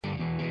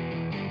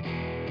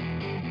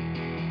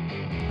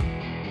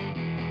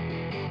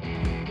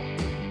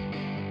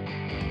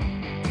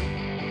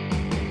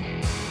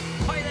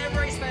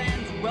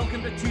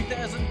welcome to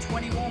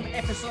 2021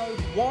 episode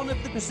 1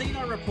 of the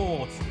Casino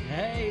Report.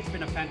 Hey, it's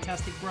been a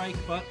fantastic break,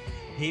 but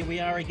here we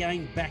are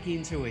again, back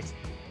into it.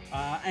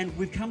 And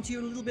we've come to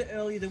you a little bit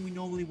earlier than we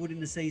normally would in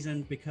the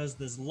season because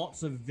there's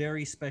lots of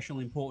very special,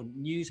 important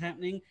news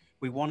happening.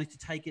 We wanted to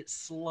take it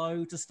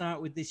slow to start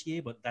with this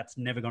year, but that's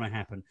never going to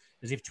happen.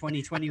 As if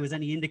 2020 was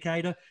any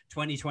indicator,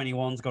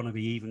 2021 is going to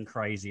be even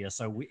crazier.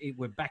 So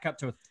we're back up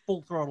to a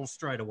full throttle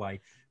straight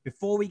away.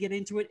 Before we get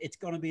into it, it's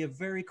going to be a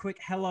very quick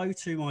hello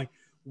to my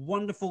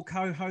wonderful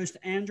co-host,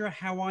 Andra.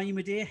 How are you,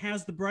 my dear?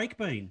 How's the break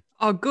been?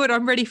 Oh, good.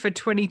 I'm ready for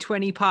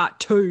 2020 part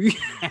 2.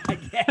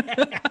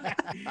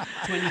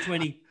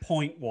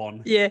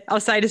 2020.1. Yeah, I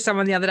was saying to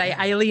someone the other day,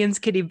 aliens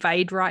could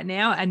invade right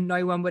now and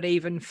no one would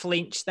even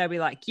flinch. They'll be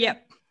like,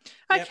 yep.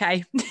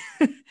 Okay.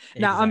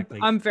 No, Exactly.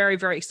 I'm very,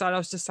 very excited. I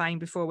was just saying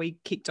before we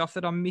kicked off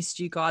that I missed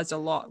you guys a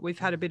lot. We've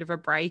had a bit of a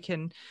break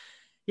and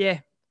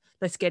yeah,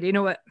 let's get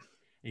into it.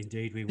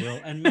 Indeed, we will.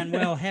 And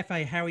Manuel,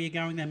 Hefe, how are you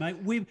going there, mate?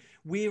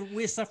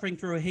 We're suffering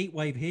through a heat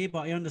wave here,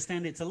 but I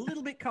understand it's a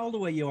little bit colder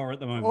where you are at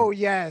the moment. Oh,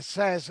 yes.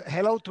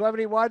 Hello to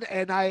everyone.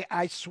 And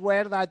I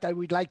swear that I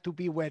would like to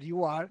be where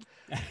you are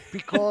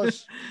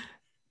because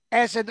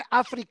as an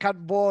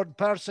African-born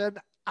person,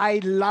 I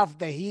love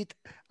the heat.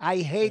 I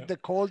hate the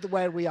cold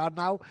where we are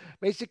now.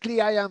 Basically,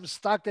 I am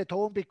stuck at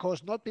home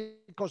not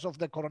because of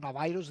the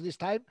coronavirus this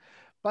time,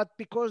 but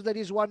because there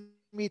is 1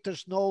 meter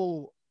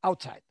snow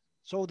outside.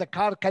 So the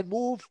car can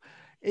move.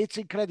 It's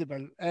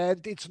incredible.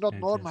 And it's not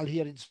normal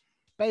here in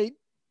Spain.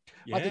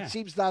 Yeah. But it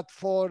seems that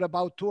for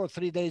about 2 or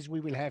 3 days, we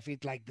will have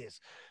it like this.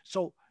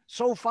 So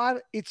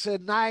far, it's a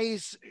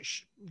nice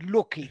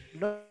looking,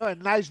 a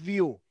nice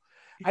view.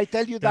 I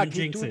tell you that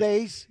in 2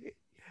 days,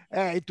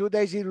 it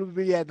will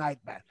be a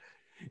nightmare.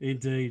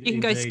 Indeed. You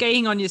can go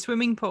skiing on your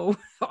swimming pool,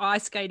 or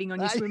ice skating on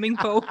your swimming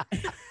pool.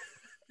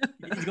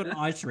 He's got an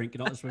ice rink,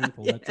 not a swimming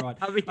pool. That's right.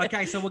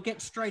 Okay, so we'll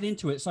get straight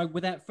into it. So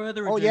without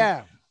further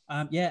ado,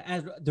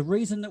 as the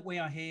reason that we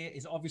are here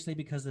is obviously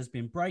because there's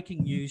been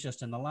breaking news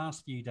just in the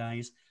last few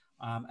days.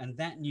 And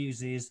that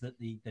news is that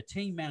the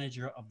team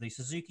manager of the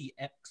Suzuki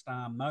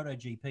X-Star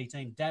MotoGP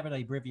team,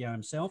 Davide Brivio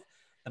himself,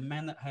 the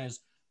man that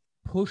has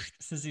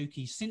pushed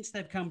Suzuki since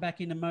they've come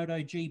back into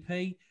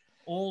MotoGP,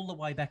 all the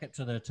way back up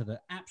to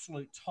the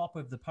absolute top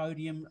of the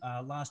podium,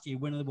 last year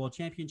winner of the World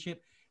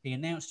Championship. He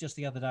announced just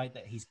the other day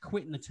that he's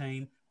quitting the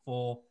team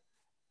for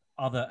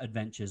other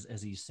adventures,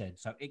 as he said.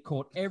 So it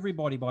caught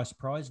everybody by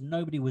surprise.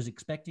 Nobody was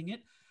expecting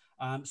it.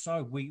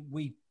 So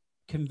we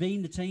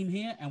convened the team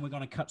here, and we're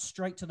going to cut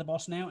straight to the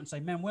boss now and say,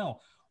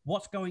 Manuel,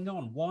 what's going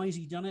on? Why has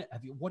he done it?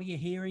 What are you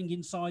hearing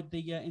inside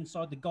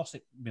the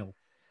gossip mill?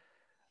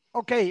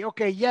 Okay.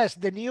 Yes,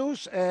 the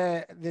news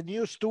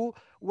too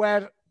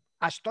were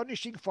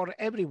astonishing for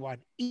everyone,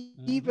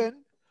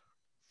 even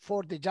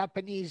for the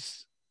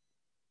Japanese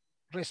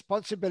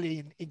responsible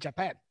in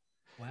Japan.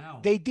 Wow.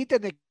 They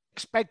didn't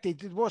expect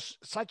it. It was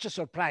such a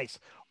surprise.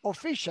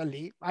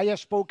 Officially, I have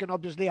spoken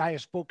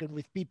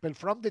with people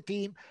from the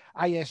team.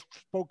 I have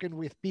spoken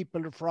with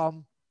people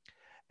from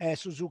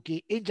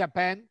Suzuki in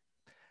Japan.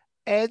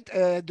 And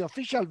the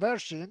official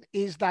version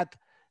is that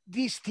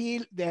this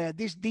deal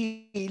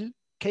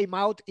came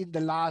out in the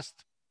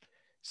last,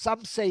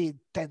 some say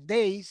 10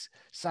 days,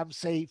 some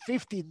say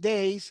 15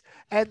 days.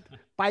 And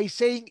by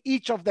saying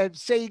each of them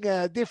saying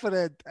a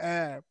different,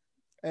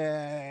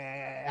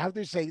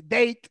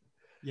 date,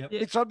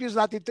 it's obvious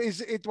that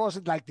it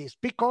wasn't like this.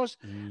 Because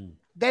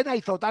then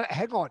I thought,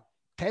 hang on,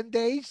 10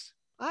 days?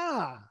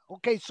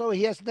 Okay, so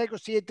he has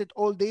negotiated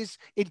all this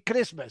in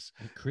Christmas.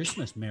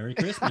 Merry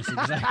Christmas,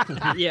 exactly.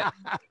 Yeah.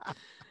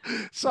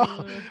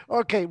 So,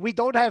 we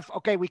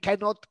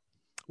cannot,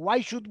 why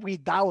should we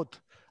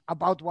doubt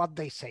about what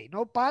they say?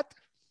 No, but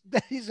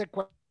there is a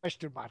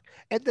question mark.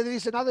 And there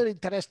is another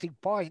interesting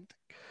point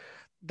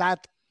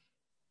that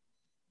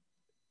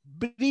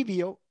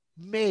Brivio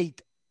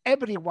made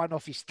every one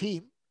of his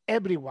team,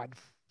 everyone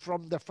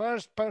from the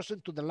first person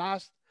to the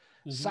last,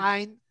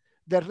 sign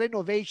the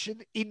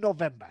renovation in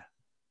November.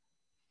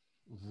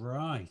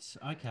 Right.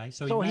 Okay.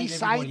 So he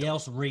made everybody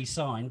else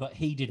re-sign, but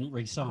he didn't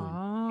re-sign.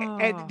 Oh.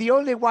 And the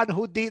only one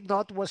who did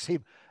not was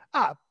him.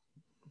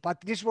 But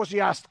this was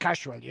just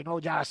casual,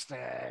 just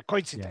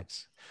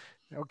coincidence.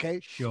 Yeah. Okay.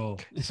 Sure.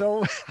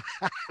 So,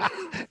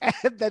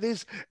 and that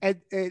is,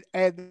 and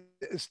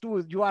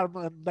Stu, you are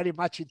very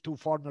much into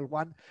Formula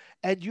One,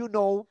 and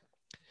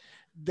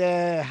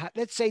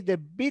let's say the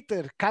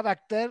bitter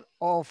character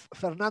of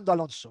Fernando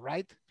Alonso,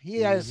 right?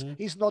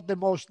 He's not the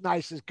most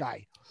nicest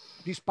guy,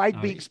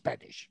 despite being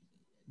Spanish.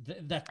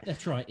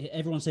 That's right.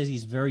 Everyone says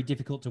he's very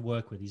difficult to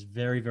work with. He's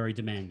very, very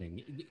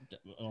demanding.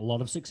 A lot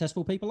of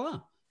successful people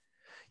are.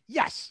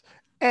 Yes.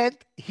 And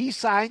he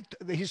signed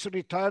his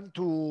return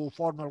to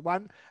Formula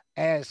One,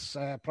 as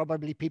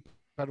probably people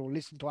who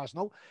listen to us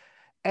know.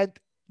 And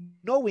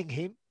knowing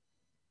him,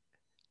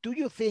 do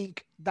you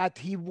think that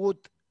he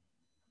would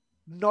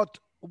not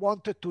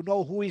wanted to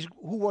know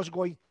who was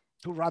going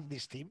to run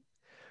this team?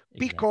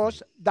 Exactly.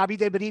 Because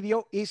Davide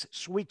Brivio is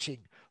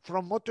switching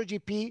from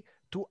MotoGP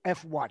to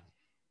F1.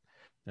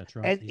 That's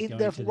right. And in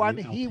the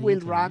F1, he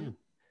will run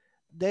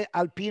the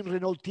Alpine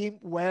Renault team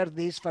where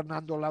this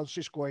Fernando Alonso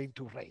is going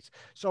to race.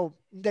 So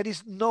there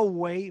is no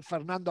way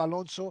Fernando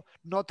Alonso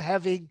not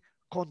having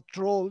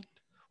controlled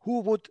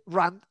who would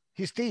run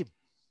his team.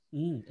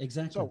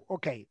 Exactly. So,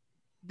 okay,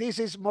 this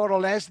is more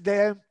or less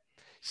the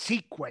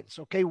sequence.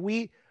 Okay,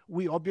 we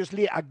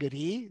obviously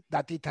agree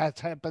that it has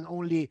happened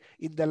only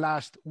in the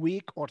last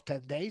week or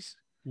 10 days.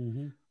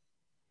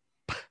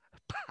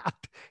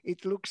 But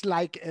it looks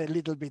like a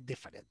little bit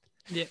different.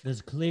 Yeah,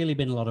 there's clearly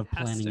been a lot of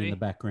planning in the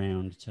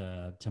background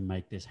to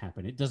make this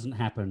happen. It doesn't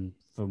happen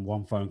from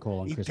one phone call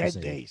on Christmas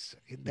Eve.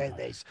 In 10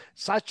 days.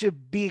 Such a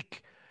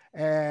big,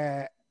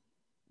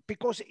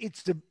 because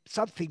it's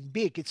something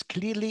big. It's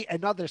clearly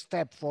another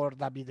step for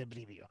Davide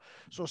Brivio.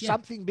 So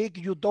something big,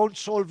 you don't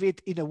solve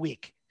it in a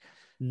week.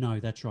 No,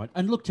 that's right.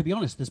 And look, to be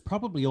honest, there's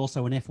probably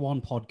also an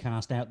F1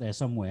 podcast out there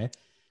somewhere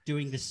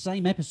doing the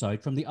same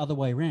episode from the other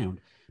way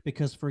around.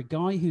 Because for a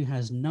guy who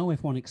has no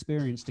F1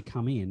 experience to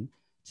come in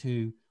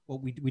to, well,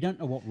 we don't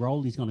know what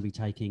role he's going to be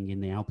taking in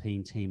the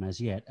Alpine team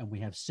as yet. And we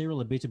have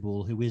Cyril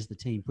Abiteboul, who is the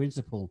team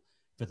principal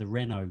for the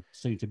Renault,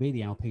 soon to be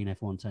the Alpine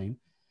F1 team.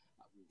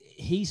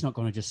 He's not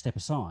going to just step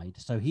aside.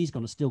 So he's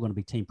still going to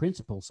be team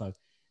principal. So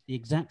the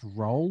exact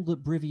role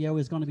that Brivio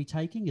is going to be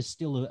taking is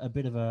still a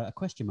bit of a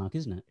question mark,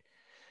 isn't it?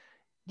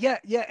 Yeah.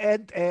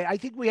 And I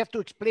think we have to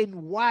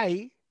explain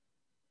why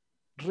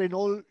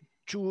Renault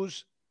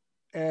choose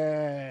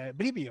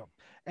Brivio.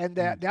 And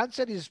the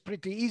answer is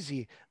pretty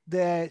easy.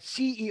 The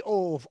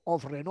CEO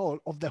of Renault,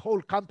 of the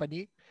whole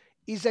company,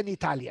 is an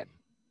Italian.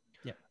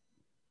 Yep.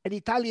 An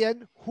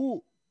Italian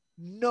who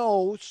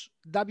knows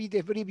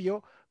Davide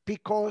Brivio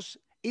because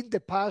in the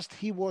past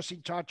he was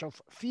in charge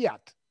of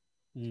Fiat.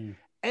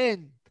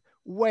 And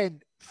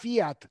when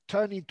Fiat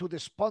turned into the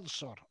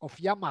sponsor of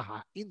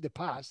Yamaha in the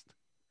past,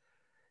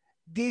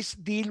 this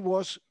deal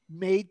was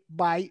made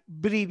by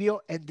Brivio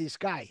and this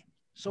guy.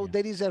 So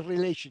there is a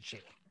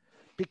relationship.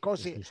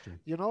 Because, I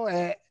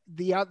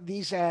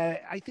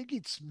think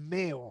it's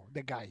Meo,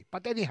 the guy.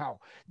 But anyhow,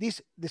 the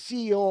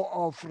CEO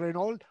of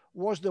Renault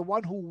was the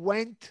one who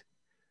went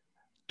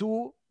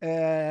to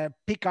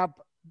pick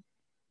up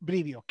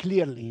Brivio,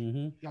 clearly.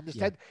 You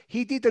understand? Yeah.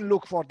 He didn't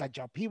look for that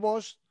job. He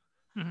was,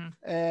 poached.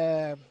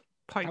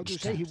 How do you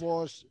say? He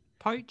was...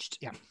 Poached?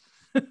 Yeah,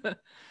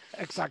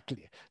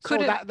 exactly. So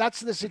that's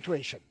the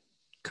situation.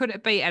 Could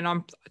it be,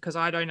 and because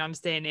I don't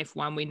understand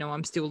F1, we know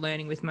I'm still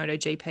learning with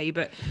MotoGP,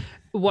 but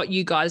what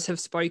you guys have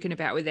spoken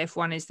about with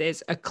F1 is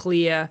there's a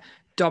clear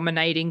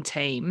dominating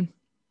team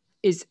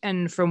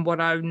and from what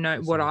I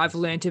know, what I've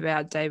learned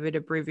about David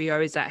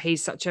Brivio is that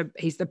he's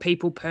the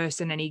people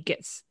person and he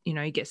gets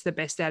the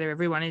best out of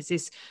everyone. Is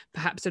this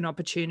perhaps an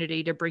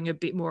opportunity to bring a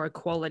bit more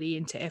equality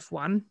into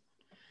F1?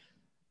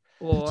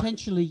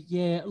 Potentially,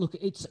 yeah. Look,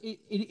 it's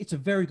a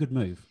very good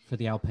move for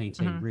the Alpine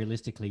team,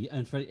 realistically,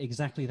 and for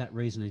exactly that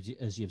reason,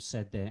 as you've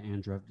said there,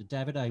 Andrew.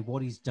 Davide,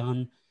 what he's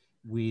done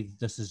with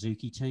the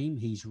Suzuki team,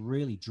 he's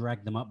really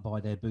dragged them up by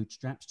their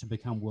bootstraps to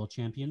become world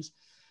champions.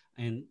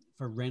 And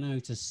for Renault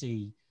to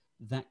see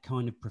that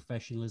kind of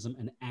professionalism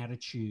and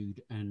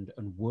attitude and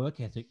work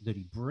ethic that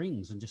he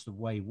brings and just the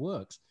way he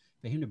works,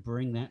 for him to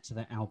bring that to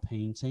the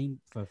Alpine team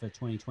for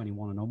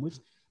 2021 and onwards,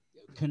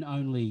 can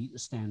only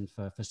stand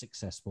for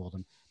success for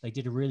them. They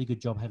did a really good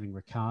job having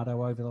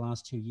Ricciardo over the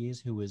last 2 years,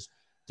 who has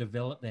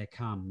developed their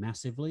car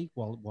massively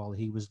while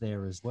he was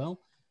there as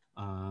well.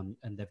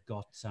 And they've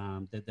got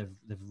they've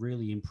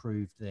really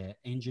improved their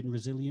engine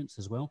resilience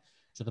as well,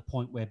 to the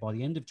point where by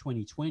the end of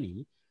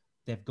 2020,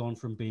 they've gone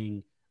from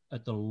being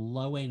at the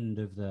low end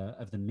of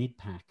the mid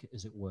pack,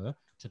 as it were,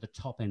 to the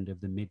top end of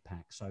the mid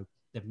pack. So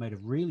they've made a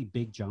really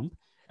big jump,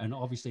 and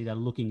obviously they're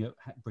looking at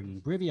bringing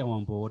Brivio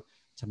on board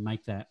to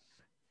make that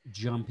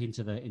jump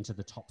into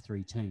the top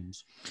three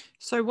teams.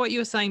 So what you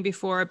were saying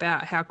before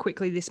about how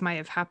quickly this may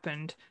have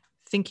happened,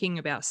 thinking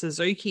about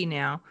Suzuki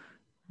now,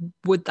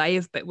 were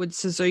they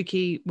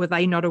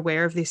not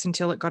aware of this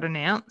until it got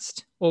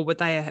announced, or would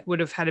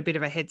have had a bit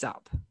of a heads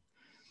up?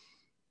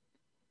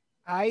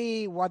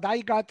 What I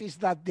got is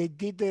that they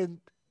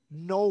didn't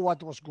know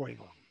what was going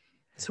on.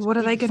 So what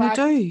are they going to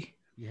do?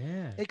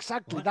 Yeah,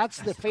 exactly. Well, that's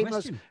the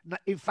famous. Question.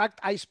 In fact,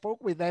 I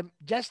spoke with them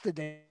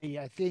yesterday,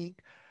 I think.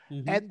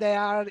 And they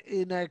are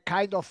in a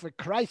kind of a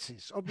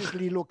crisis,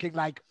 obviously looking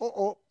like,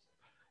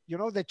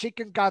 the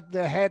chicken got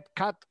the head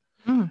cut.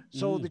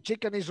 So the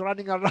chicken is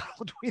running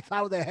around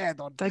without a head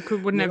on. They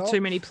wouldn't have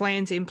too many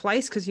plans in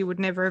place because you would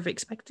never have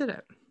expected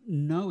it.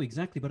 No,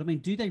 exactly. But I mean,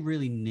 do they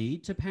really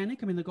need to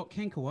panic? I mean, they've got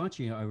Ken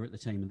Kawachi over at the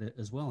team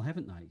as well,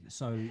 haven't they?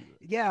 So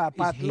yeah,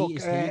 but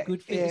is he a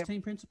good fit as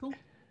team principal?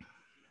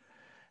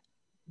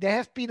 There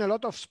have been a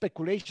lot of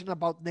speculation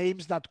about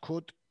names that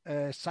could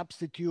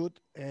substitute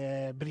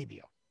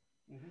Brivio.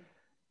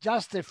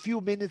 Just a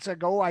few minutes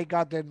ago, I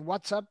got a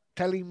WhatsApp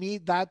telling me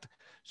that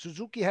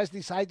Suzuki has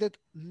decided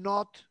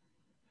not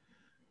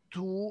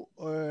to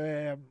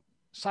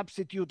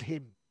substitute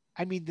him.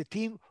 I mean, the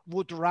team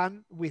would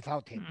run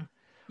without him.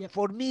 Yep.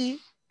 For me,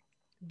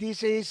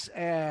 this is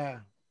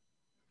a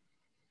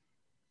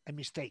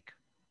mistake.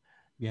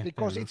 Yeah,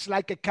 because it's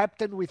like a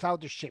captain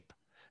without a ship.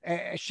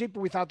 a ship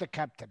without a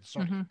captain,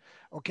 sorry.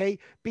 Okay,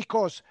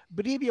 because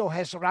Brivio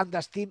has run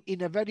this team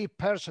in a very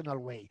personal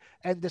way,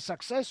 and the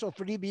success of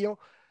Brivio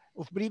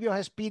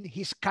has been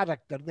his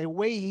character, the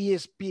way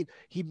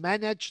he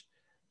managed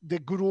the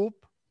group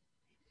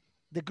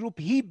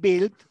he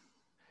built,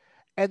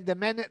 and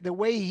the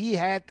way he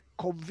had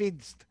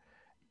convinced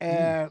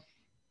a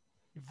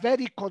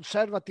very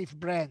conservative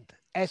brand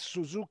as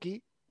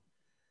Suzuki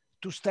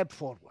to step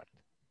forward.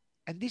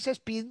 And this has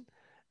been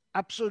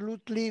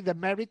absolutely the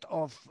merit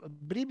of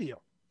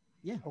Brivio.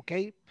 Yeah.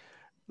 Okay.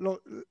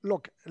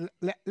 Look,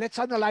 let's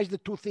analyze the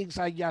two things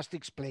I just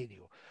explained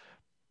you.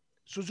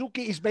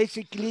 Suzuki is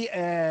basically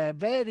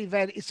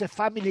it's a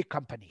family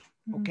company.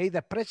 Okay.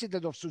 The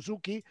president of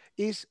Suzuki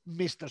is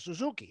Mr.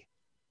 Suzuki.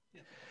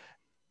 Yeah.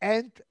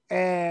 And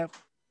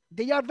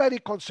they are very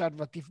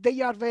conservative.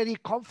 They are very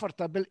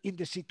comfortable in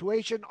the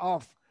situation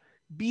of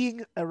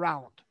being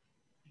around,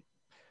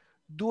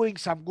 doing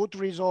some good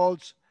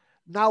results,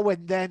 now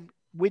and then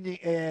winning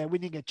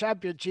a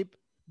championship.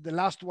 The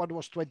last one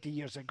was 20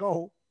 years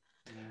ago.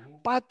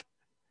 But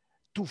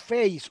to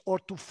face or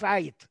to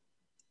fight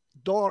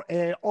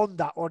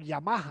Honda or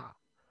Yamaha,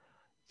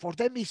 for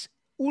them is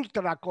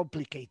ultra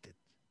complicated,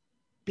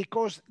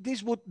 because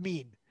this would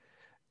mean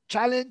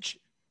challenge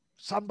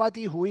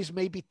somebody who is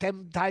maybe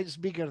 10 times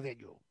bigger than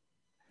you.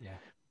 Yeah.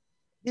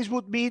 This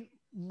would mean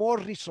more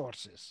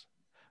resources.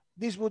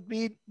 This would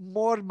mean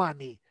more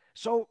money.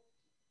 So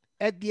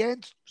at the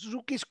end,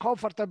 Suzuki is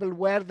comfortable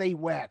where they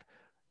were.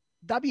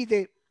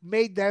 Davide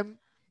made them,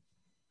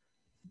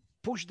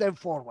 push them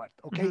forward.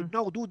 Okay,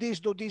 no, do this,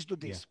 do this, do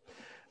this.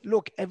 Yeah.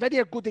 Look, a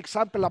very good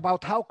example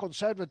about how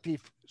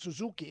conservative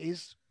Suzuki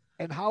is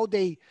and how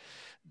they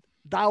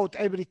doubt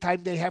every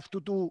time they have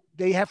to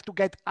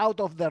get out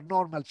of their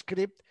normal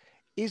script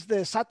is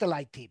the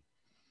satellite team.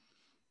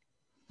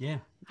 Yeah.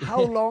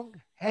 How long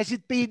has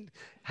it been?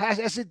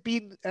 Has it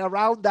been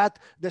around that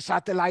the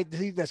satellite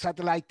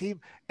team,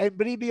 and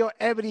Brivio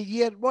every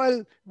year?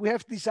 Well, we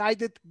have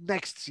decided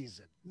next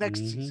season.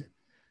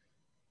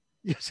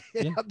 You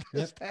see,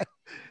 understand? Yep.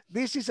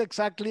 This is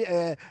exactly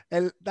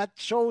that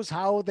shows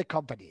how the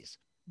company is.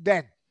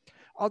 Then,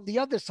 on the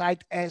other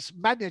side, as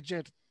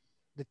manager,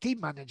 the team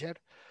manager,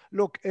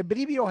 look,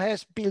 Brivio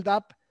has built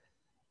up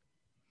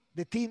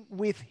the team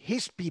with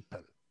his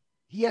people.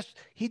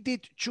 He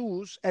did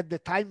choose at the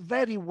time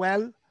very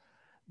well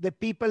the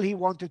people he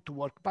wanted to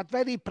work, but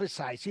very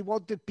precise. He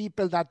wanted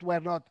people that were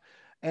not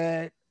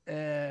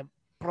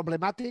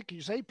problematic.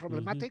 You say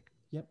problematic?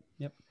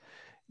 Yep.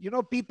 You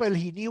know, people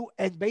he knew,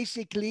 and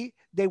basically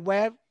they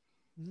were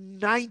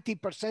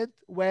 90%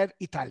 were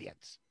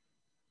Italians.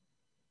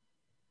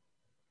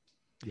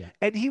 Yeah.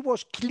 And he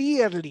was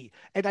clearly,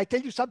 and I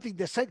tell you something,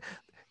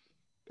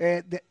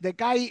 the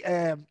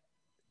guy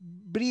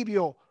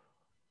Brivio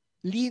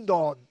leaned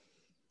on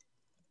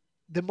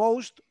the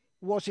most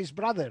was his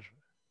brother.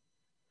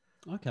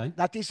 Okay.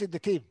 That is in the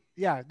team.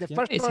 Yeah. The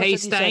first is person he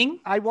staying?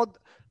 Said,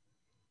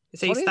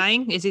 Is he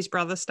staying? Is his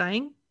brother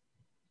staying?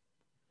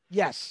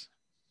 Yes.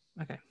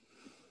 Okay.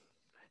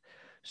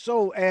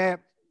 So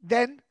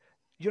then,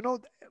 you know,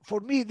 for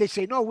me, they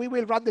say, no, we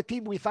will run the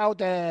team without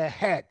a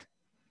head.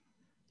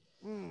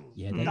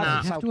 Yeah, they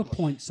have to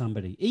appoint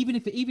somebody, even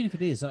if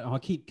it is. I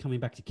keep coming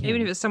back to Ken.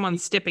 Even if it's someone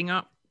stepping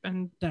up,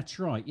 and that's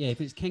right. Yeah,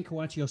 if it's Ken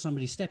Kawachi or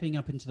somebody stepping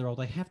up into the role,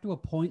 they have to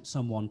appoint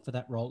someone for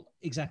that role.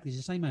 Exactly as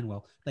you say,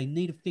 Manuel. They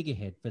need a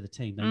figurehead for the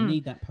team. They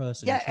need that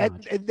person. Yeah,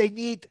 and they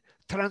need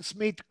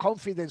transmit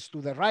confidence to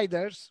the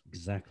riders.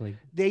 Exactly.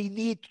 They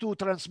need to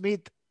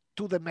transmit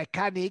to the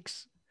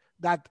mechanics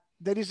that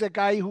there is a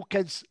guy who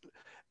can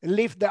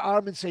lift the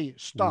arm and say,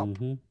 stop,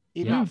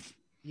 enough,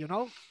 you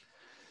know,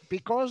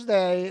 because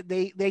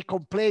they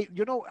complain,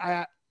 you know,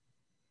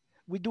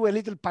 we do a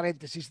little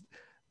parenthesis.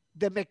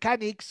 The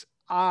mechanics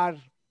are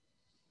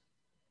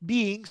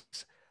beings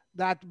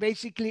that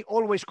basically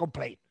always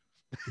complain.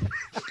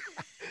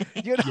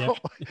 You know,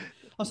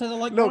 I'll say they're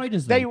like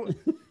riders.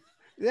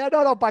 Yeah,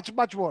 no,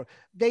 much more.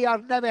 They are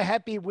never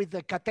happy with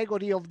the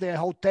category of the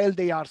hotel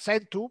they are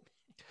sent to.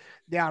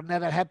 They are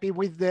never happy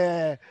with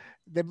the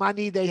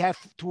money they have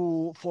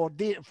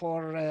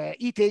for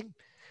eating.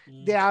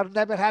 They are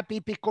never happy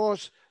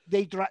because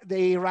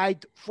they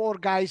ride 4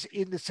 guys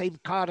in the same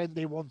car and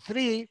they want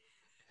 3.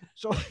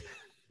 So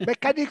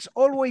mechanics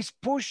always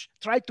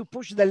try to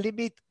push the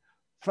limit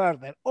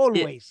further.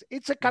 Always.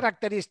 It's a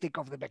characteristic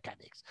of the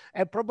mechanics.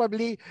 And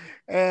probably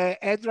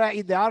Andrea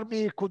in the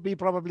army could be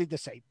probably the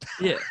same.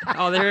 Yeah.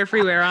 Oh, they're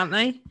everywhere, aren't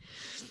they?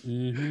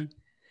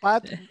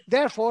 But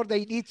therefore,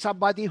 they need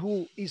somebody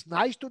who is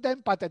nice to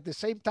them, but at the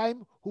same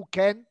time, who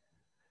can,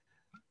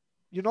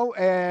 you know,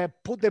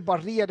 put the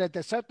barrier at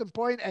a certain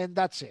point, and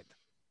that's it.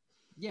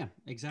 Yeah,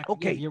 exactly.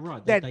 Okay, yeah, you're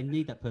right. Then, they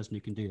need that person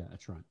who can do that.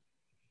 That's right.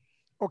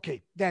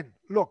 Okay, then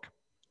look,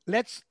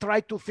 let's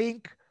try to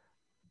think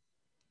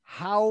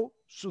how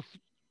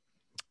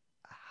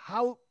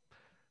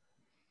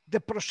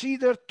the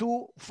procedure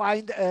to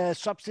find a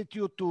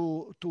substitute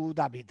to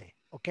Davide.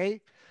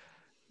 Okay.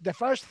 The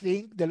first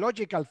thing, the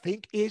logical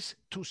thing, is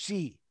to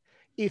see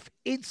if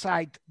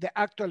inside the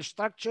actual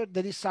structure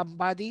there is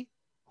somebody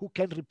who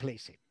can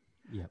replace him.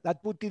 Yeah. That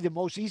would be the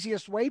most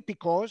easiest way,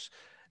 because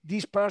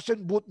this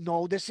person would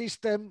know the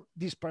system,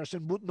 this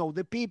person would know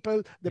the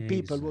people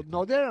would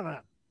know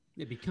their.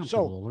 It'd be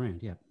comfortable all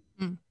around,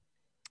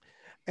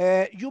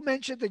 You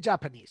mentioned the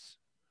Japanese.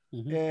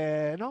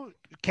 No,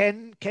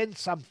 Ken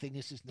something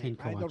is his name.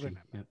 Ken Kowachi, I don't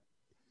remember. Yep.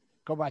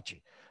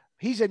 Kowachi.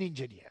 He's an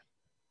engineer.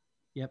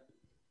 Yep.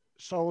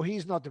 So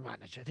he's not the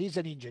manager. He's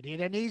an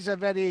engineer, and he's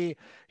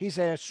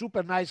a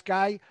super nice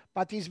guy,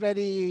 but he's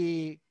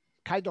very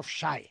kind of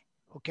shy.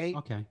 Okay.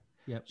 Okay.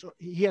 Yep. So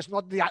he has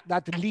not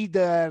that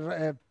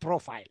leader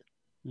profile.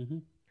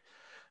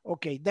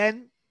 Okay.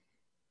 Then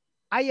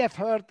I have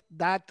heard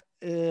that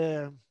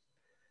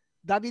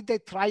Davide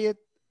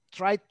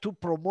tried to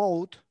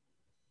promote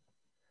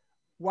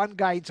one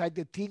guy inside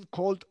the team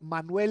called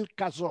Manuel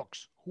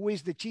Cazox, who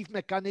is the chief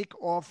mechanic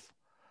of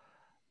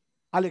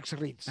Alex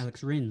Rins.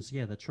 Alex Rins,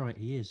 yeah, that's right.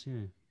 He is,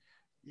 yeah.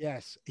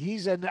 Yes,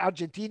 he's an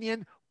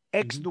Argentinian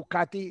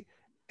ex-Ducati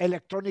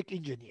electronic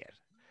engineer.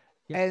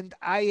 Yep. And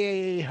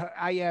I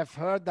have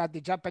heard that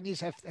the Japanese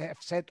have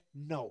said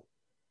no.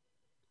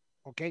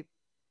 Okay.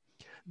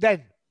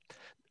 Then,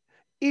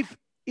 if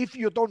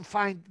you don't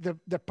find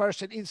the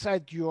person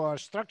inside your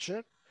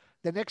structure,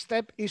 the next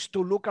step is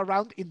to look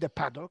around in the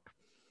paddock.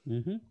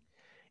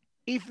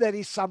 If there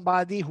is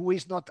somebody who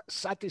is not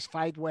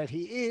satisfied where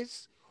he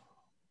is,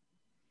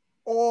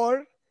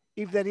 or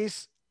if there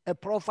is a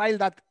profile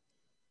that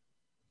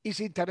is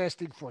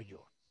interesting for you.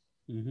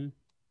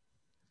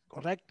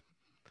 Correct?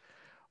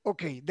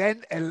 Okay,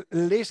 then a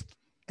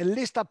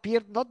list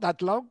appeared, not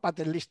that long, but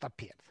a list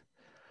appeared.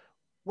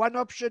 One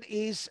option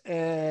is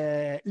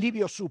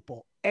Livio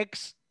Supo,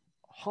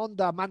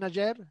 ex-Honda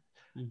manager,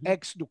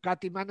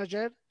 ex-Ducati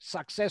manager,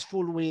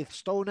 successful with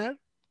Stoner,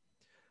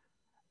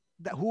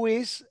 who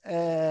is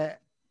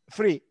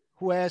free,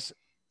 who has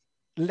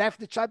left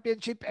the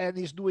championship and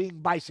is doing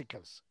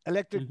bicycles,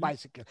 electric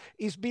bicycles.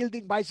 Is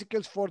building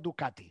bicycles for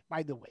Ducati,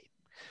 by the way.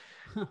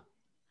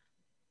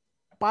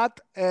 But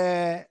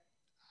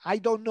I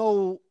don't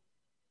know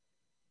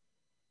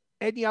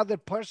any other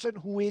person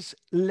who is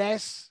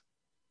less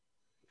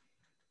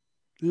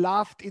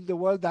loved in the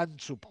world than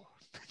Supo.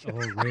 Oh,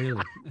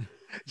 really?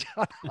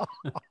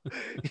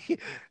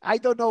 I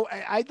don't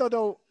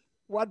know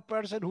one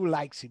person who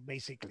likes him,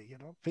 basically, you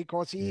know,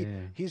 because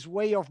his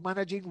way of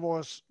managing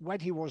was, when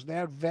he was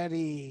there,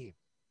 very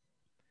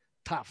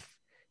tough.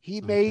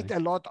 He made a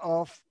lot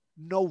of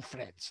no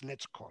friends,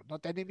 let's call,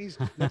 not enemies,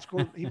 let's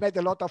call. He made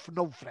a lot of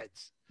no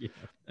friends. Yeah.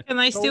 Can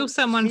they steal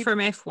someone from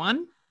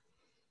F1?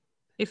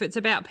 If it's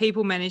about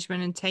people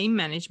management and team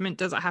management,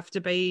 does it have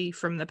to be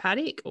from the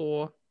paddock,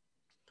 or?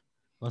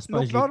 Well, I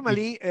suppose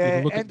normally,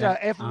 look at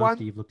that F1,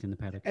 after you've looked in the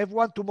paddock.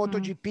 F1 to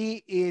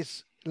MotoGP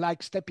is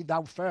like stepping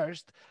down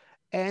first,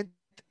 and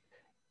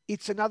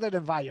it's another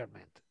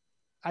environment.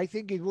 I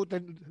think it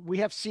wouldn't. We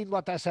have seen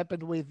what has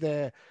happened with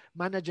the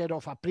manager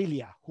of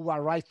Aprilia, who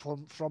arrived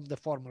from the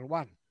Formula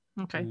One,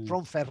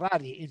 from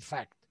Ferrari, in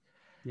fact.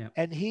 Yeah.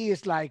 And he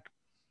is like,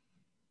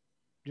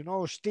 you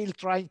know, still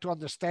trying to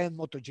understand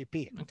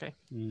MotoGP. Okay.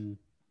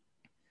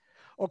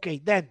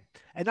 Okay, then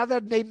another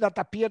name that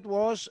appeared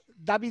was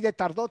Davide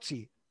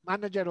Tardozzi,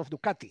 manager of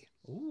Ducati.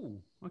 Oh,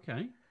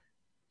 okay.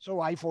 So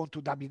I phoned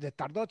to Davide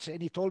Tardozzi,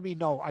 and he told me,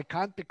 no, I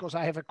can't, because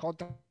I have a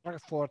contract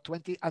for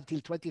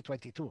until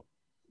 2022.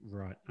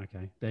 Right.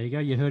 Okay. There you go.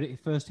 You heard it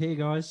first here,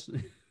 guys.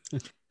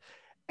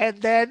 And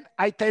then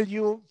I tell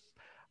you,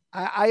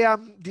 I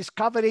am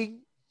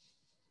discovering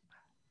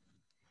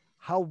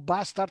how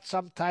bastard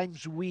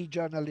sometimes we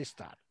journalists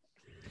are.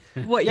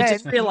 What you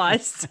just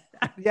realized.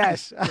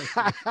 Yes.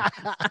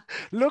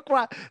 Look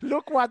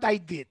what I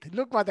did.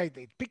 Look what I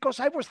did. Because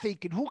I was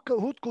thinking, who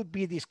could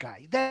be this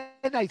guy?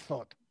 Then I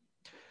thought,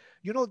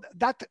 you know,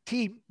 that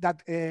team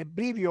that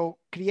Brivio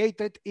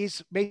created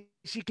is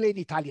basically an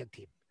Italian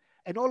team.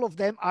 And all of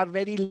them are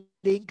very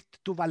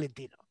linked to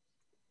Valentino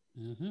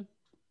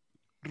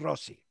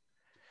Rossi.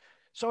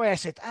 So I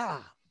said,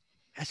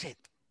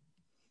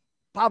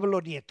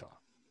 Pablo Nieto,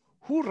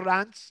 who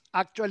runs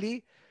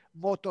actually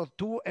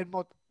Moto2 and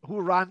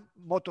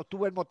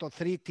Moto2 and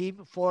Moto3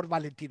 team for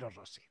Valentino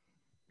Rossi.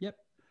 Yep.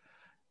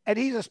 And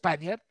he's a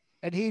Spaniard,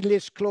 and he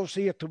lives close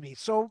here to me.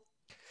 So,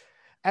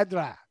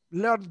 Andrea,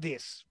 learn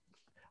this.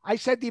 I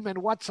sent him in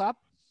WhatsApp,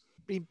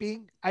 ping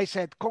ping. I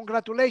said,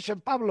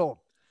 congratulations, Pablo,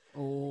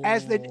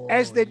 as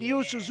the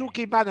new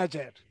Suzuki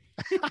manager.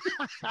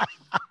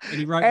 And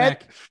he wrote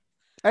back.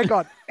 Hang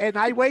on. And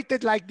I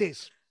waited like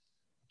this.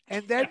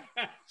 And then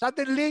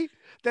suddenly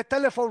the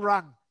telephone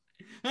rang.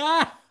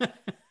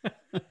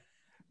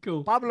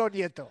 Cool. Pablo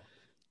Nieto.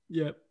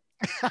 Yep.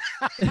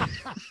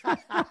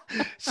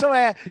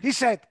 So he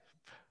said,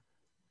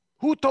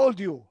 who told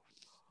you?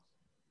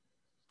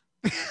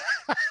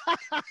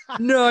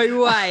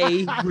 No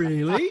way.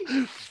 Really?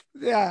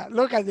 Yeah,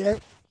 look at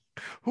it.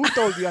 Who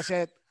told you? I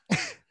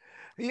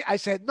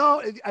said,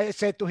 no. I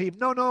said to him,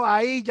 no,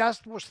 I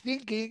just was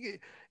thinking,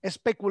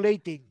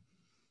 speculating.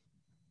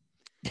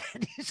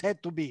 And he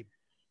said to me,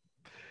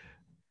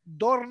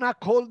 Dorna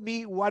called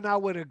me 1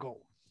 hour ago.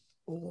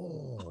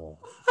 Oh.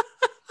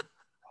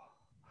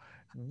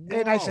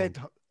 And I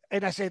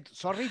said,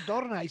 sorry,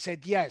 Dorna. I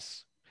said,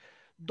 yes.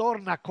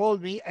 Dorna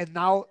called me, and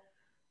now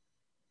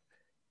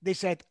they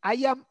said, I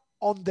am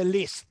on the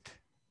list.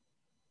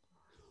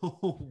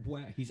 Oh,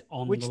 wow. He's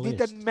on which the list.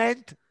 didn't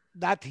meant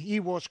that he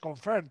was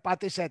confirmed, but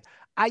they said,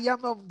 I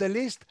am on the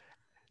list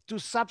to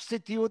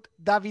substitute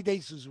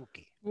Davide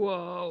Suzuki.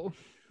 Whoa.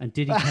 And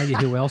did he tell you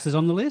who else is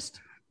on the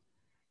list?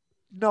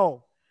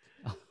 No.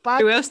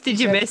 But who else did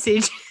you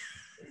message?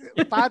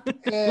 But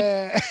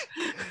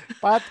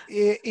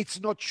it's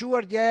not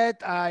sure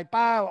yet.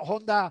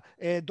 Honda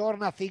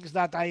Dorna thinks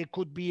that I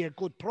could be a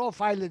good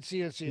profile and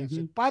see.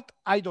 But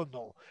I don't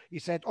know. He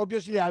said,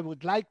 obviously, I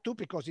would like to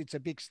because it's a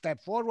big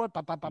step forward.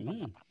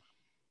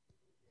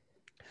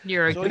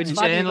 You're a good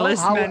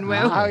journalist,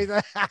 Manuel.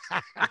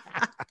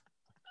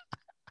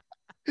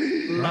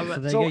 Love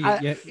it. So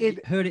there you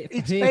heard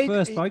it here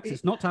first, folks.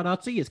 It's not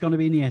Tarazzi. It's going to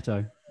be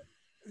Nieto.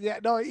 Yeah,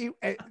 no,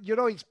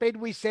 in Spain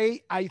we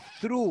say I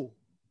threw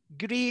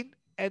green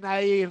and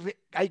I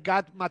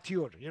got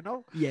mature,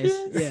 Yes,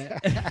 yeah.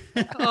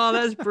 Oh,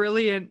 that's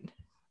brilliant.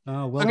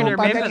 Oh, well, I'm going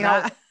to remember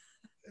that.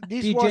 Do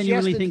you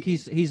genuinely think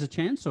he's a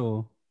chance,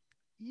 or?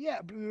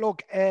 Yeah,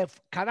 look,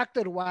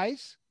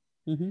 character-wise,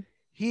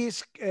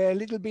 he's a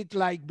little bit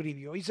like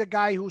Brivio. He's a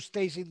guy who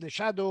stays in the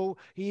shadow.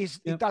 He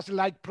doesn't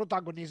like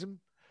protagonism,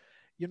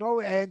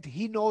 and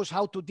he knows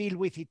how to deal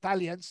with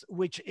Italians,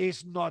 which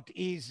is not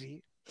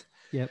easy.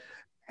 Yep.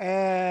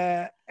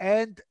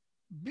 And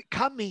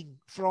coming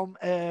from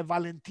a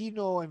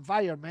Valentino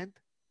environment,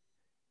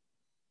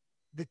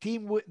 the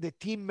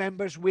team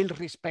members will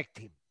respect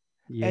him.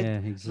 Yeah,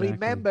 and exactly.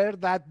 Remember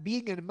that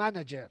being a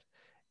manager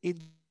in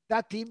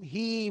that team,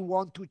 he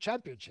won 2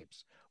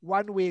 championships.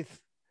 One with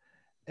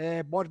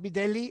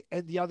Morbidelli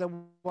and the other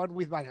one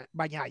with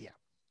Bagnaia.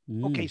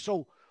 Okay,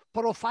 so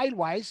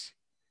profile-wise,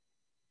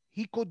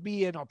 he could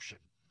be an option.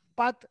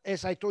 But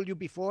as I told you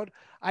before,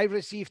 I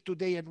received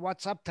today in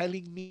WhatsApp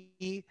telling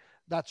me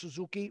that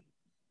Suzuki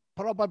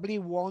probably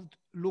won't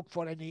look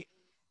for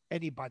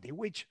anybody,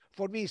 which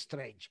for me is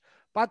strange.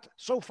 But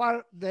so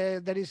far,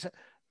 there is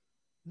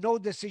no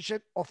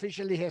decision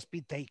officially has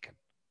been taken,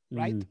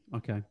 right?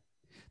 Okay.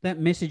 That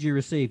message you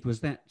received, was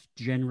that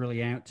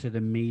generally out to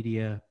the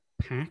media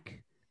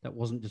pack? That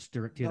wasn't just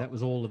direct to you, that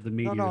was all of the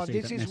media No, received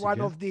this that is message,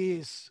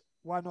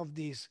 one of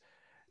these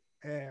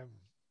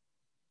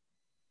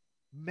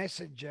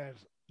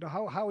messengers. No,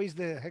 how is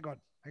the, hang on,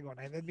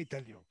 let me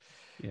tell you.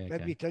 Yeah,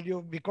 Let me tell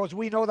you, because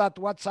we know that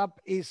WhatsApp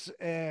is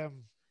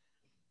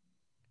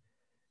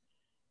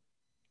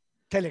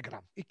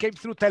Telegram. It came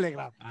through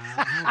Telegram.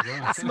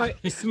 Right.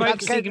 Smoke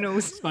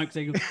signals. Smoke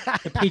signals.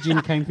 The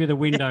pigeon came through the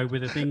window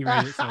with a finger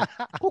in it. So,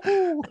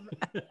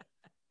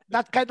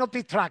 that cannot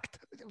be tracked,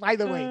 by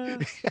the way.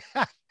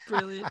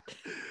 Brilliant.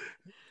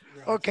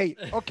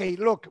 Okay.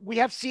 Look, we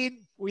have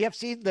seen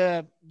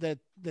the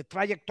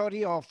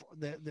trajectory of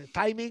the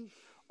timing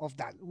of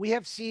that. We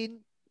have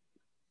seen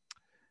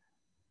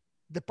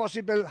the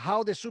possible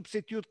how the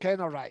substitute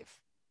can arrive,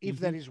 if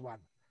there is one.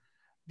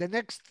 The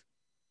next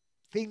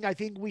thing I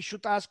think we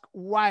should ask,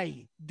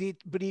 why did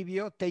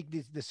Brivio take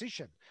this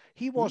decision?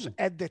 He was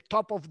at the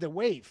top of the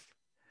wave,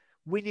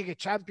 winning a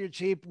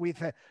championship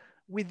with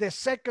the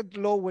second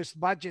lowest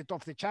budget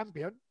of the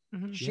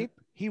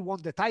championship. He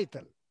won the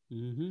title.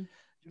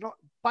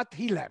 But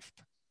he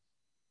left.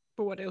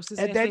 But what else is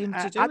there for him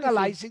to do?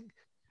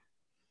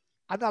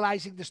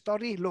 Analyzing the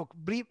story, look,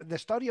 the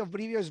story of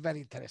Brivio is very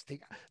interesting.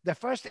 The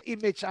first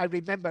image I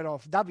remember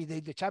of Davide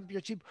in the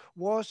championship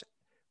was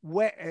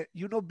where,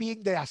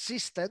 being the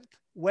assistant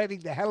wearing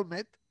the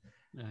helmet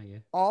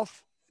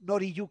of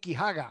Noriyuki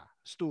Haga,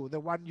 Stu, the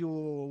one you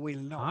will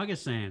know.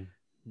 Haga-san.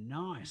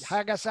 Nice.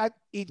 Haga-san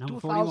in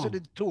Number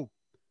 2002.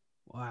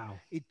 41. Wow.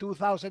 In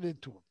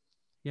 2002.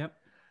 Yep.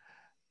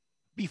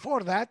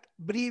 Before that,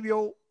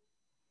 Brivio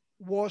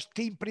was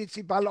team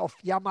principal of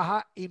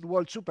Yamaha in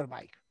World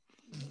Superbike.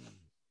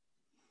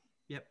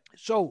 Yep.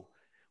 So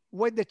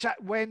when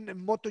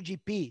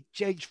MotoGP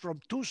changed from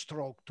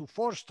 2-stroke to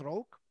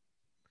 4-stroke,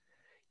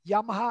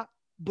 Yamaha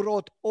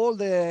brought all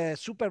the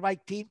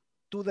Superbike team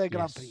to the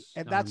Grand Prix.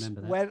 And that's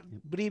where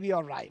Brivio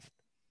arrived.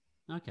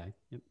 Okay.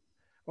 Yep.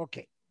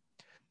 Okay.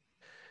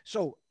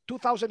 So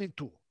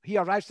 2002, he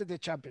arrives at the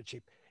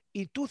championship.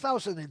 In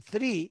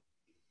 2003,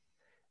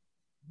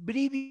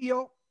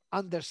 Brivio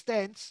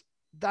understands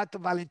that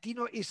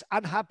Valentino is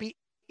unhappy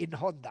in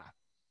Honda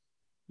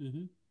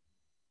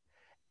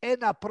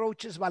and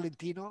approaches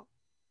Valentino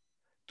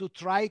to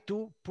try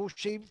to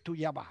push him to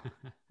Yamaha.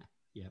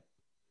 Yep.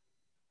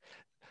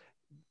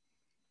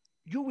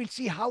 You will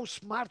see how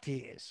smart he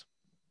is.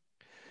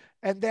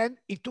 And then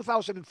in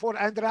 2004,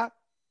 Andrea,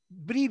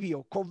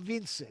 Brivio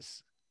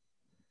convinces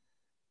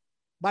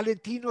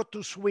Valentino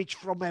to switch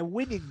from a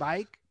winning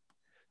bike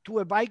to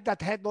a bike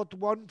that had not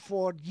won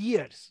for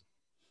years.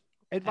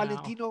 And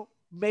Valentino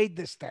made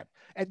the step.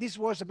 And this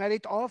was a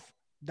merit of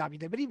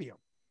Davide Brivio.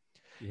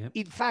 Yep.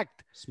 In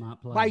fact,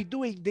 smart play. By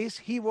doing this,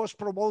 he was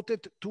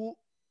promoted to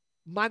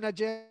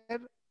manager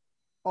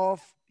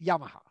of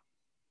Yamaha.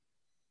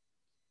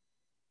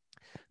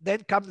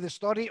 Then comes the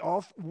story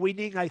of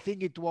winning, I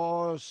think it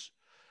was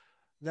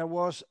there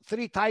was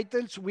 3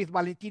 titles with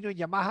Valentino in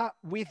Yamaha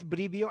with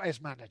Brivio as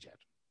manager.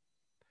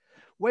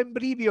 When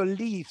Brivio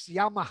leaves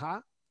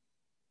Yamaha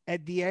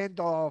at the end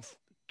of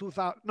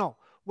 2000, no,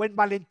 when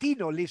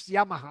Valentino leaves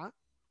Yamaha,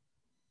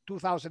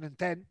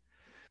 2010,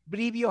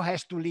 Brivio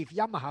has to leave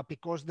Yamaha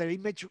because their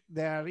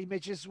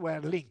images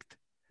were linked.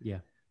 Yeah.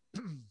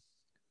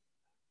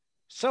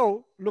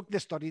 So look the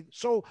story.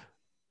 So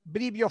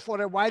Brivio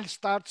for a while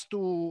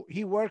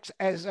he works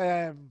as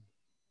in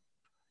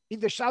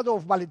the shadow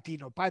of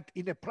Valentino, but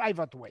in a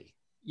private way.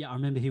 Yeah, I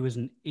remember he was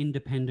an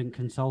independent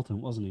consultant,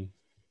 wasn't he?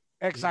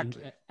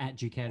 Exactly. At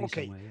Ducati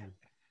somewhere, yeah.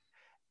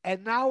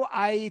 And now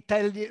I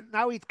tell you,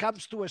 now it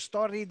comes to a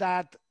story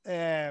that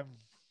a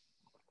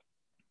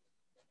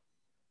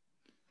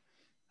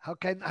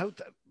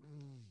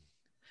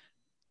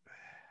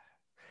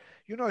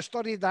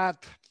story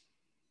that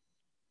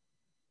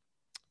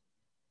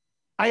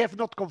I have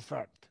not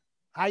confirmed.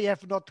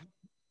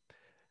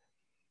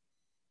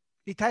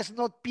 It has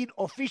not been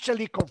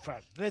officially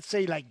confirmed. Let's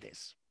say like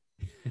this.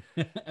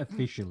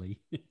 Officially.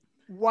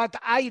 What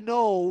I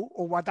know,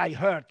 or what I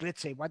heard,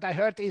 let's say, what I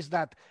heard is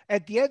that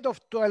at the end of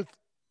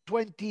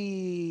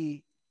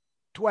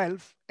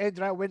 2012,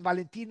 when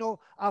Valentino,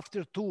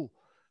 after 2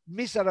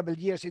 miserable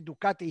years in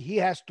Ducati, he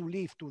has to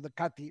leave to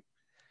Ducati,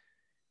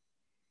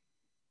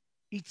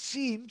 it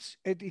seems,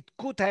 and it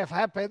could have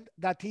happened,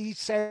 that he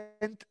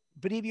sent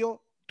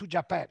Brivio to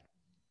Japan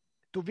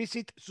to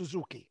visit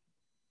Suzuki.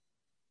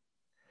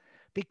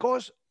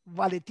 Because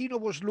Valentino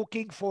was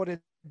looking for a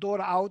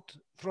door out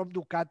from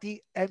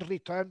Ducati and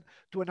return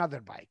to another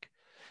bike.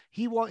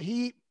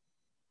 It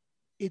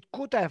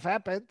could have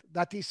happened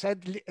that he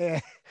sent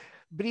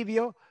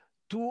Brivio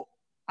to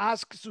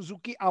ask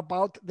Suzuki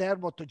about their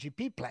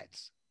MotoGP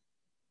plans.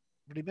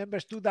 Remember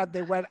too that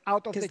they were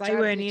out of the championship. Because they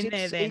weren't in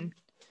there then.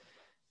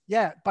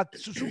 Yeah, but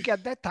Suzuki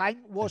at that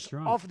time was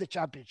off the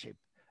championship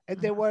and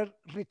they were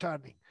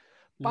returning.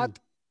 But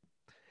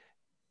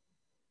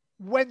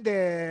when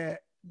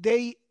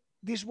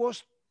this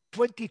was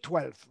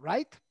 2012,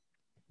 right?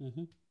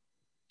 Mm-hmm.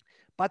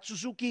 But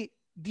Suzuki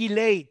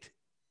delayed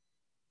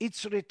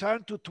its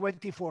return to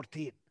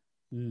 2014.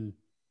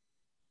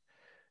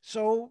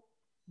 So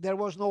there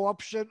was no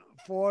option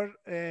for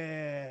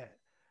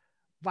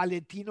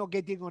Valentino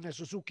getting on a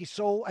Suzuki.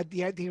 So at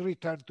the end, he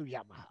returned to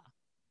Yamaha.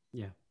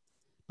 Yeah.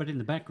 But in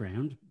the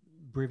background,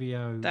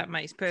 Brivio that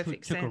makes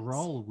perfect took sense. a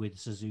role with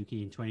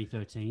Suzuki in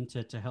 2013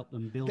 to help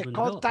them build and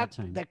develop that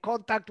team. The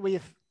contact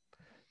with,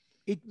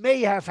 it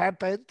may have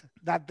happened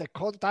that the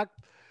contact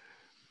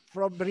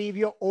from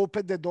Brivio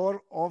opened the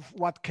door of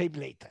what came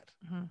later.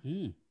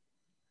 Mm-hmm.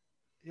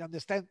 You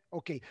understand?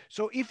 Okay.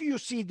 So if you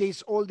see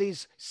all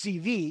this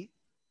CV,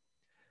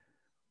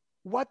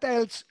 what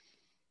else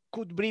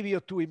could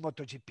Brivio do in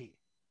MotoGP?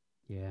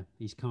 Yeah,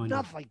 he's kind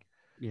nothing.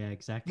 Yeah,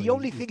 exactly. The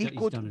only thing he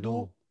could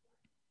do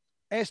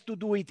is to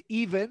do it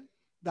even.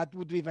 That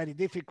would be very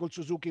difficult,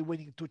 Suzuki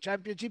winning 2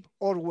 championships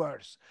or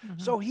worse.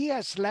 So he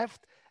has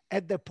left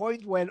at the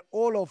point where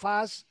all of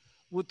us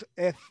would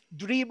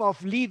dream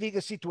of leaving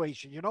a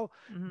situation,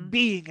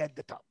 being at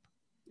the top.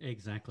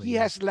 Exactly. He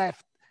has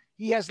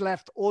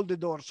left all the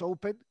doors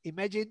open.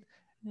 Imagine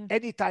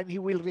anytime he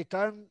will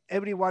return,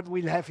 everyone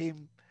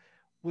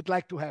would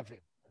like to have him.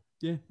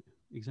 Yeah,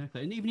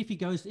 exactly. And even if he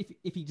goes,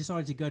 if he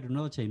decides to go to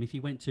another team, if he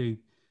went to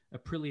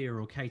Aprilia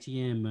or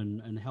KTM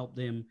and helped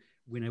them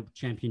win a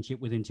championship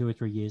within 2 or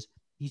 3 years,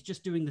 he's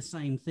just doing the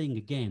same thing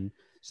again.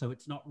 So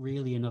it's not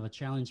really another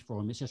challenge for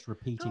him. It's just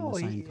repeating the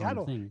same kind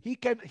of thing. He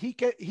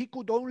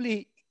could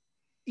only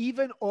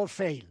even or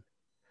fail.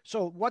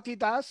 So what he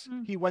does,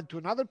 he went to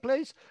another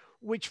place,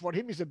 which for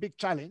him is a big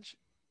challenge.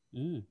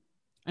 And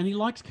he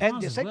likes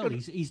cars as well.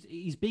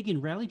 He's big in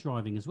rally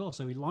driving as well.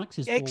 So he likes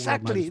his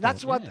exactly.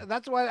 That's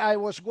what I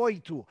was going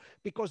to,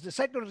 because the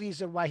second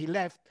reason why he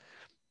left.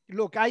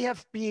 Look, I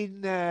have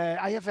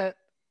a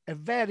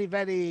very,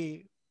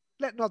 very,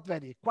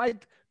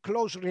 quite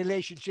close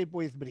relationship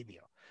with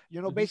Brivio.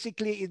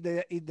 Basically in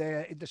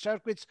the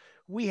circuits,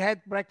 we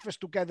had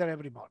breakfast together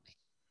every morning.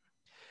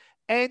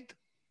 And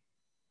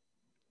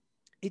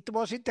it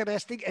was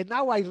interesting. And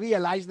now I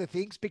realize the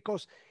things,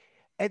 because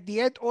at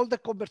the end, all the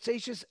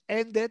conversations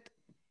ended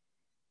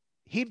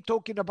him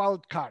talking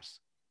about cars.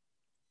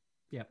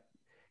 Yeah.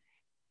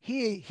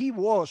 He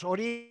was or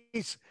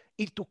is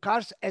into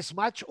cars as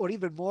much or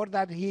even more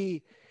than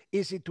he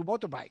is into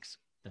motorbikes.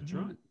 That's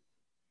right.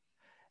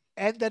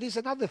 And there is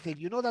another thing.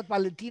 You know that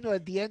Valentino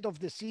at the end of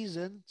the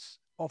seasons,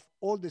 of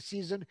all the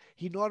season,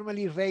 he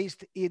normally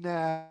raced in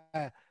a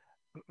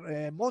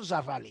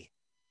Monza rally.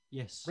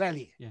 Yes.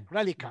 Rally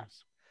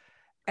cars.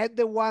 And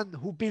the one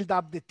who built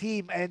up the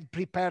team and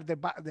prepared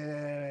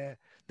the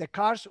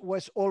cars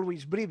was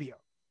always Brivio.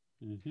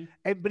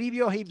 And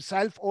Brivio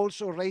himself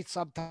also raced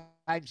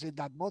sometimes in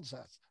that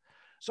Monza.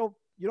 So,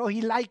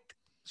 he liked,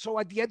 so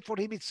at the end for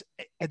him, it's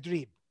a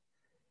dream.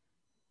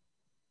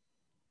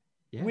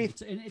 Yeah,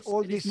 with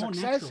all this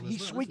success, he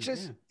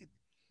switches.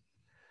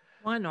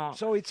 Why not?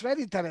 So it's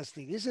very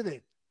interesting, isn't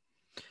it?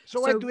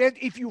 So at the end,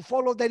 if you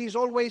follow, there is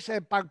always a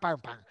bang, bang,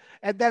 bang.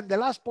 And then the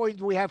last point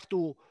we have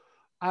to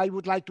I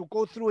would like to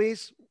go through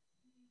is,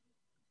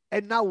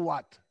 and now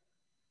what?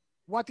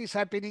 What is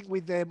happening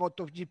with the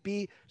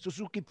MotoGP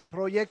Suzuki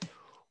project,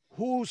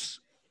 whose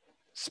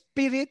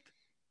spirit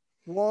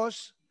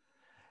was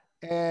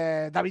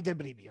Davide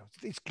Brivio?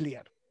 It's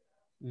clear.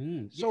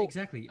 So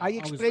exactly. I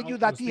explained you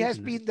that he has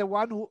been the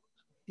one who.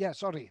 Yeah,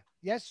 sorry.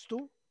 Yes,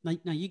 Stu? No,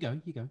 you go.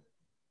 You go.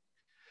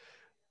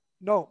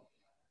 No.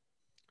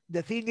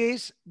 The thing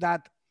is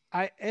that,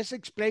 as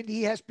explained,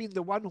 he has been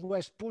the one who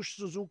has pushed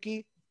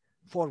Suzuki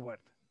forward.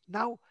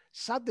 Now,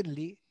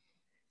 suddenly,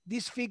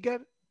 this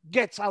figure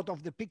gets out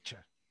of the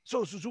picture.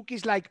 So Suzuki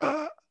is like,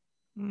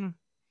 and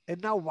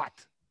now what?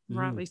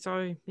 Rightly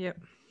so, yep.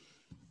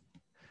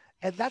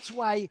 And that's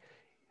why,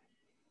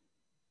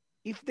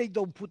 if they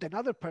don't put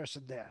another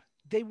person there,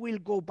 they will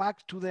go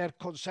back to their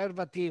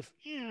conservative,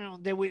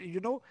 they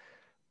will,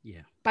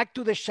 back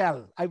to the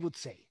shell, I would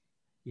say.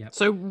 Yeah.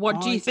 So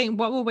what do you think,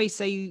 what will we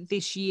see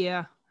this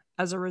year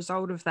as a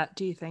result of that,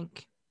 do you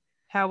think?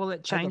 How will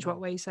it change what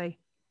we see?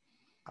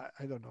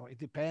 I don't know. It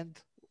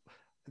depends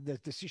the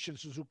decision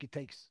Suzuki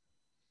takes.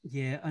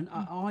 Yeah, and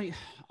I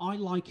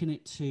liken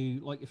it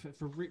to, like,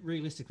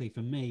 realistically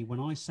for me, when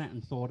I sat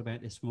and thought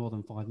about this for more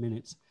than 5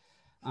 minutes,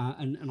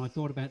 and I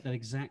thought about that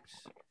exact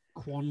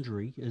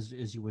quandary,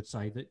 as you would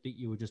say, that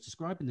you were just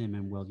describing there,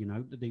 Manuel.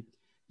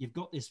 You've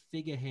got this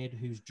figurehead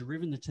who's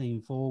driven the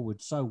team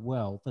forward so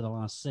well for the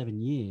last 7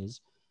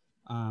 years.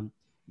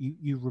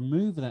 You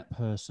remove that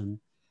person.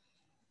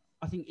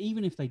 I think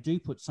even if they do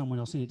put someone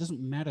else in, it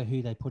doesn't matter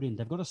who they put in.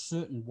 They've got a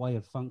certain way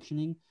of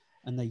functioning,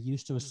 and they're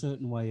used to a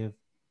certain way of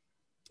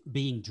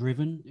being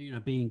driven,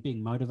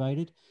 being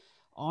motivated.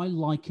 I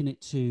liken it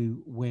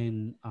to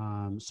when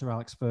Sir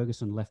Alex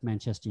Ferguson left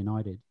Manchester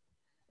United.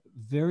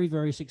 Very,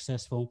 very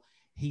successful.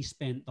 He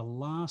spent the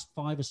last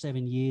 5 or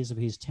 7 years of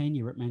his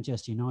tenure at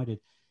Manchester United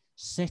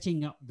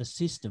setting up the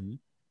system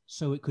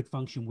so it could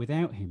function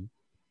without him,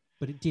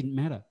 but it didn't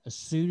matter. As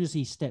soon as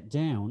he stepped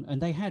down,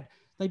 and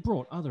they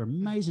brought other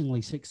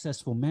amazingly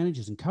successful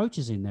managers and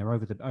coaches in there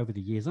over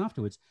the years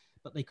afterwards,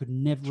 but they could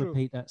never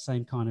repeat that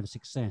same kind of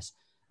success.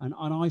 And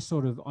I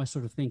sort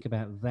of think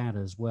about that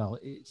as well.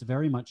 It's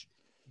very much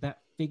that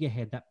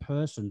figurehead, that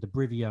person, the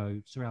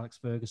Brivio, Sir Alex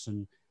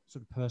Ferguson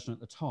sort of person at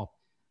the top.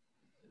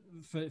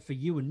 For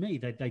you and me,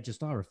 they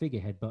just are a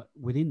figurehead, but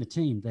within the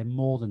team, they're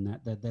more than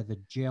that. They're the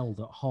gel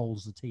that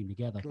holds the team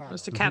together.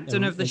 It's the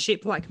captain of the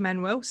ship, like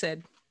Manuel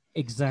said.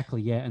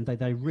 Exactly, yeah, and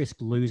they risk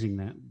losing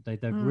that.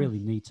 They really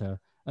need to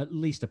at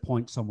least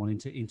appoint someone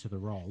into the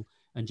role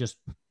and just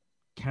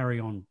carry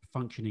on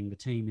functioning the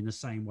team in the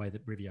same way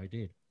that Brivio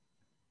did.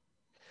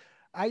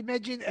 I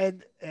imagine,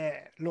 and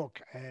look,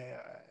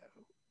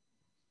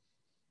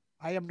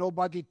 I am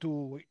nobody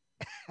to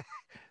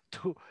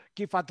to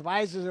give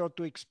advices or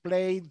to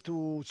explain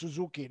to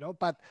Suzuki,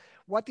 but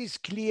what is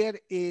clear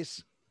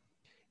is,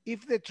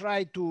 if they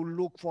try to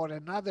look for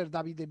another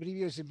Davide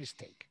Brivio, is a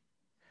mistake.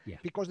 Yeah.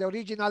 Because the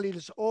original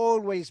is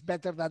always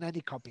better than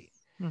any copy.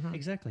 Mm-hmm.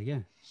 Exactly,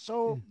 yeah.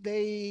 So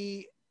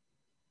it's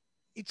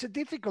a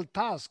difficult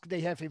task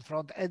they have in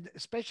front, and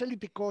especially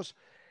because,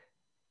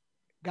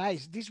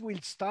 guys, this will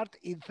start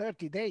in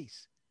 30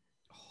 days.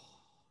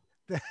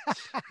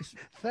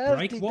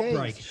 30 days. What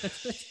break?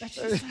 That's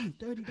insane.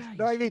 30 days.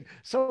 No, I mean,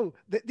 so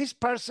this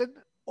person,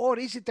 or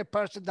is it a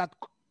person that,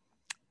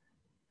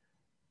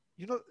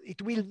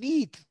 it will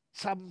need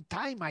some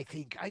time, I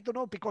think. I don't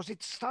know, because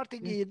it's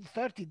starting in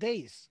 30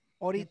 days,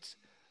 or it's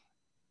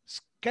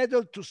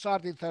scheduled to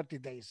start in 30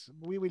 days.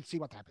 We will see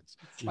what happens.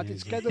 But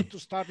it's scheduled to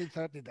start in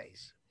 30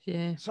 days.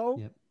 Yeah.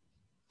 So...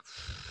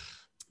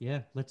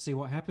 Yeah, let's see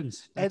what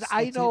happens. And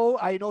I know,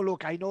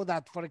 look, I know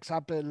that, for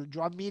example,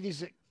 Joan Mir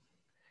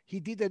he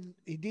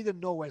didn't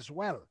know as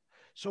well.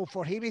 So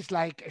for him, it's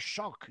like a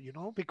shock,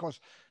 because,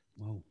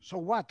 so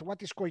what?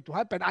 What is going to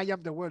happen? I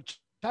am the world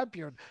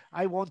champion.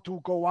 I want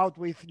to go out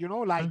with,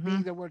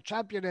 being the world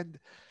champion, and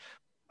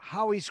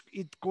how is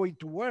it going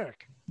to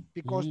work?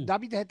 Because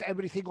David had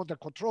everything under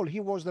control.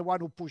 He was the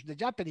one who pushed the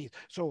Japanese.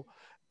 So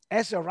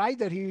as a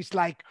rider, he is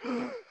like...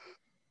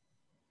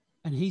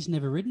 And he's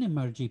never ridden in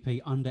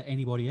MotoGP under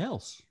anybody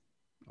else.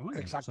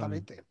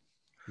 Exactamente.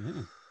 So,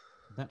 yeah,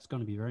 that's going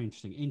to be very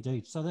interesting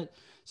indeed. So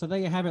there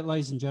you have it,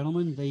 ladies and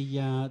gentlemen.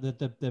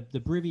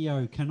 The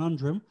Brivio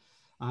conundrum.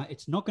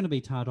 It's not going to be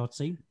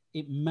Tardozzi.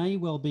 It may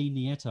well be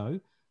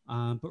Nieto,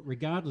 but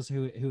regardless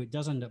who it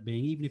does end up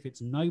being, even if it's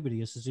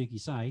nobody, as Suzuki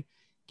say,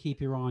 keep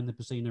your eye on the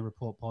Pacino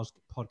Report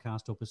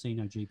podcast or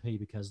Pacino GP,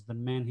 because the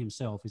man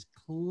himself has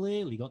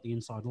clearly got the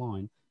inside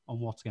line on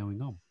what's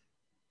going on.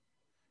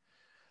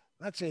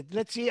 That's it.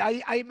 Let's see.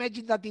 I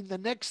imagine that in the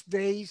next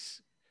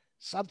days,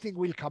 something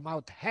will come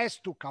out, has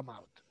to come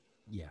out.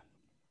 Yeah.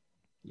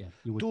 Yeah.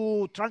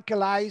 To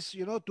tranquilize,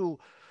 to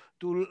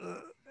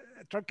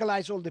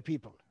tranquilize all the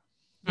people.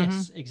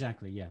 Yes,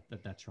 exactly. Yeah,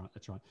 that's right.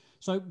 That's right.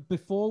 So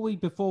before we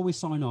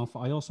sign off,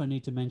 I also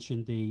need to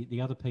mention the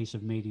other piece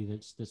of media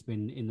that's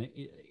been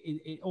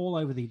in all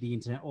over the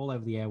internet, all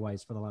over the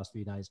airways for the last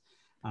few days,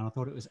 and I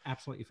thought it was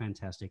absolutely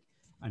fantastic.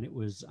 and it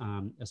was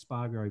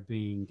Espargaro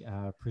being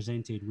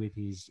presented with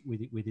his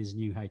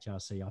new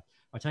HRC.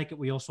 I take it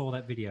we all saw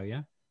that video,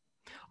 yeah?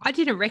 I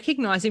didn't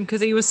recognize him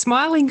because he was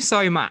smiling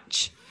so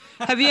much.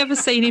 Have you ever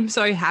seen him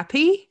so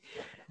happy?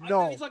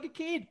 No. He's like a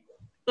kid.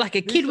 Like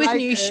a kid with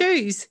new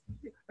shoes.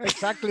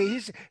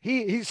 Exactly.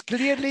 He's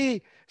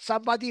clearly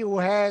somebody who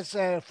has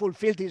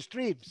fulfilled his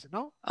dreams,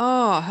 no?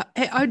 Oh,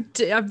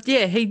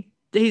 yeah, he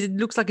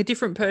looks like a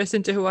different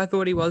person to who I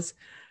thought he was.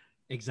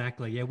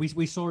 Exactly. Yeah,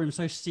 we saw him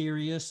so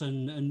serious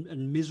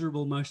and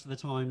miserable most of the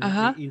time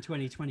in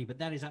 2020, but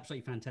that is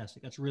absolutely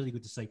fantastic. That's really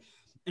good to see.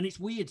 And it's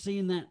weird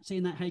seeing that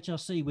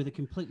HRC with a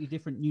completely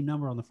different new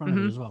number on the front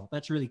of it as well.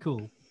 That's really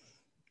cool.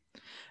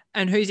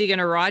 And who's he going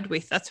to ride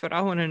with? That's what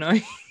I want to know.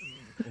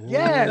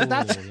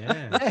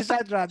 Yes,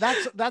 Sandra,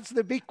 that's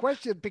the big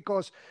question,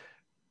 because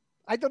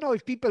I don't know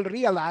if people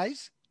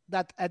realize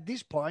that at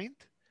this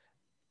point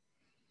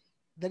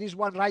there is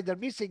one rider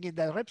missing in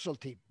the Repsol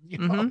team, you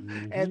know?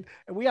 And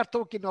we are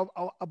talking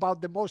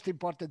about the most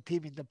important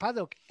team in the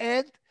paddock,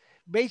 and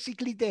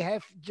basically they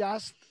have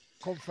just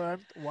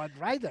confirmed one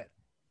rider.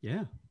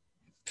 Yeah.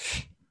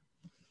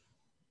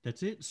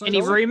 That's it. So,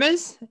 any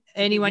rumors?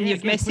 Anyone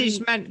you've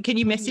messaged, man? Can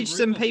you message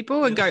some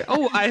people and go,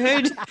 "Oh, I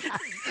heard."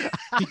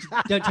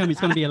 Don't tell me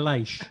it's going to be a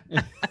Leish.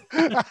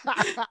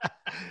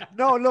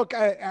 No, look.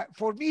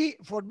 For me,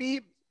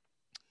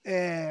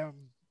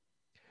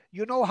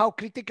 you know how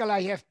critical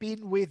I have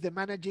been with the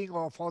managing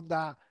of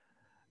Honda.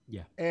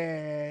 Yeah.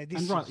 And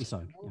rightly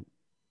so.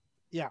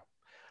 Yeah.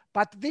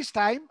 But this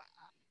time,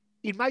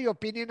 in my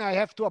opinion, I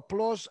have to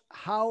applaud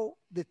how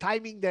the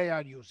timing they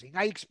are using.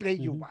 I explain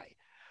you why.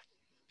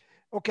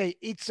 Okay,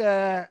 it's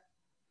a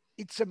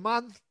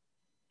month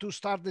to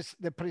start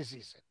the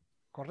preseason,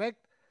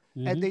 correct?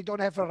 And they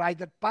don't have a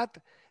rider, but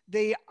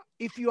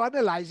if you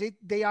analyze it,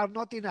 they are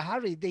not in a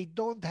hurry. They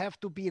don't have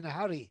to be in a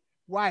hurry.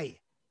 Why?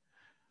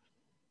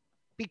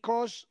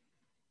 Because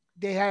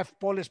they have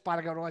Paul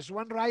Espargaro as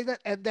one rider,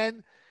 and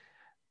then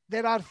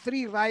there are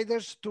 3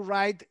 riders to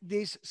ride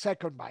this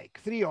second bike,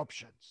 3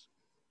 options,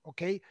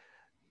 okay?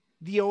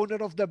 The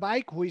owner of the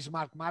bike, who is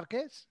Marc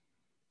Marquez,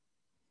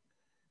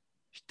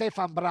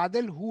 Stefan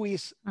Bradl, who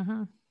is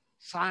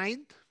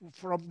signed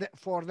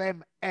for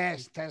them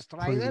as test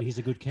rider. Proven he's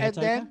a good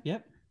caretaker.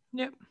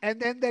 Yep. And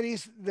then there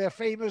is the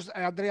famous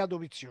Andrea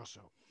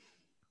Dovizioso,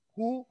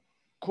 who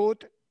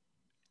could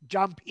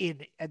jump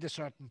in at a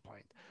certain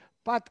point.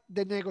 But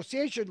the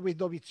negotiation with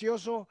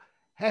Dovizioso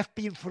have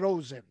been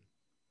frozen,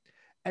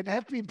 and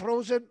have been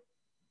frozen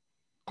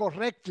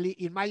correctly,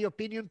 in my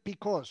opinion,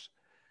 because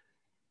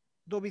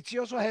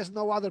Dovizioso has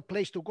no other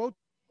place to go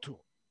to.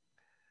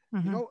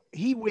 You know,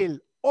 he will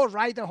or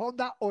ride a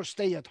Honda or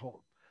stay at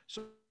home.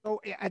 So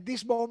at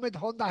this moment,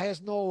 Honda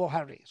has no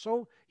hurry.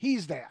 So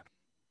he's there.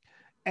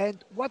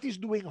 And what is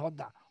doing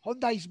Honda?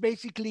 Honda is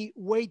basically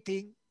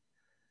waiting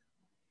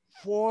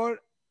for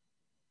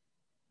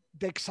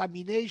the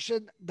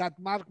examination that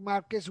Marc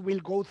Marquez will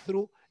go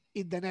through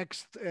in the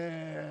next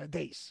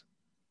days.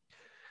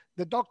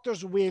 The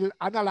doctors will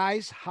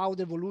analyze how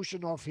the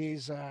evolution of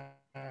his arm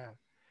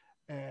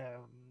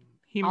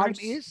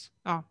is.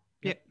 Oh,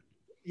 yeah.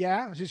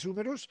 Yeah, his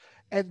humerus.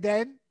 And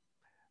then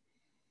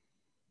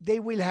they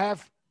will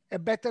have a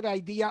better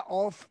idea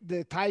of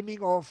the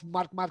timing of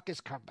Marc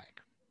Marquez's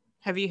comeback.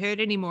 Have you heard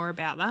any more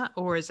about that,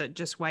 or is it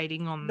just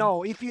waiting on?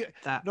 No, if you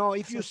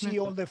see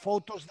all the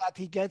photos that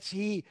he gets,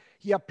 he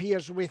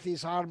appears with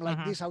his arm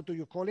like this. How do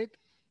you call it?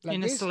 Like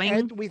in this, a sling,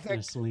 and with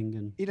a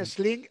sling, in a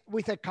sling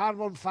with a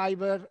carbon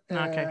fiber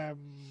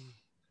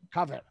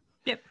cover.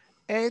 Yep.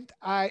 And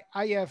I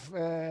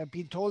have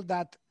been told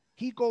that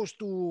he goes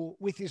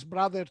with his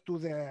brother to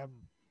the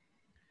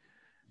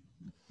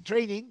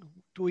training,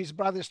 to his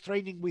brother's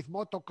training with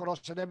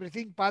motocross and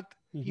everything, but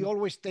he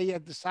always stay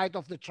at the side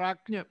of the track.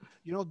 Yep.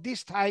 You know,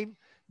 this time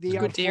they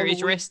are good. There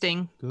is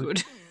resting.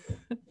 Good.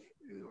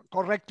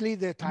 Correctly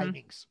the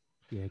timings.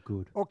 Yeah,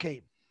 good.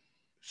 Okay,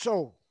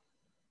 so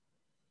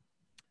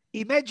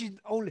imagine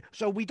only.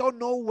 So we don't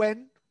know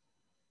when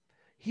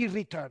he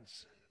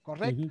returns.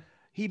 Correct.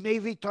 He may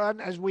return,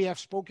 as we have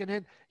spoken,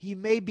 and he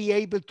may be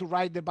able to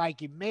ride the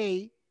bike in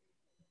May.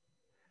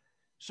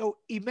 So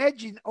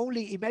imagine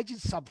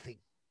something.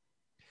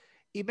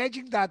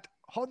 Imagine that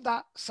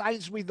Honda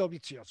signs with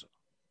Dovizioso.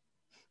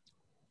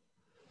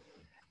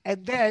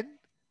 And then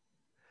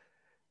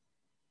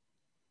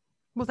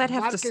they'd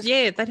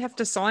have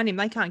to sign him.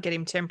 They can't get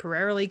him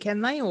temporarily,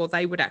 can they? Or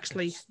they would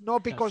actually no,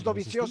 because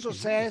Dovizioso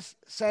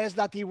says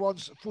that he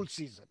wants full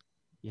season.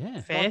 Yeah,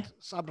 fair.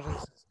 Some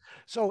races.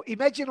 So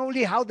imagine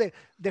only how the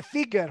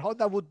figure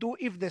Honda would do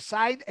if they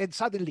sign and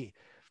suddenly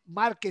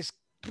Marquez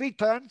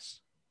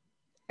returns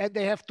and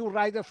they have 2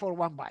 riders for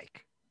 1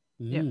 bike.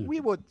 Yeah, we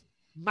would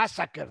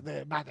massacre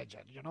the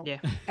manager, you know.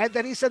 Yeah. And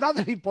there is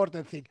another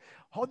important thing.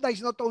 Honda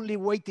is not only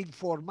waiting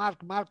for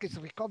Marc Marquez's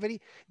recovery,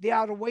 they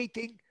are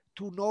waiting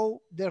to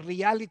know the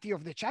reality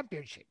of the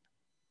championship.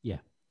 Yeah.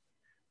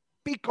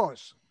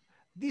 Because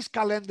this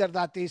calendar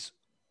that is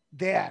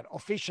there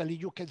officially,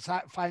 you can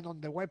find on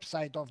the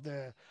website of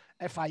the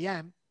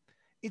FIM,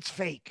 it's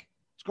fake.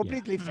 It's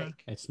completely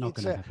fake. It's not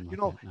going to happen. You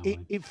know,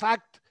 in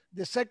fact,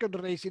 the second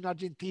race in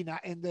Argentina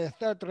and the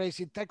third race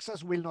in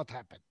Texas will not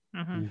happen.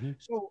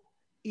 So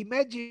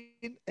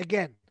imagine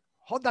again,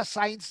 Honda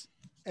Sainz,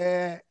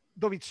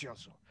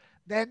 Dovizioso.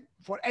 Then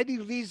for any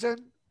reason,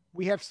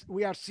 we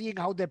are seeing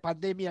how the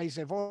pandemic is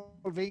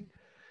evolving.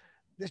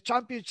 The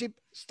championship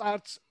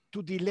starts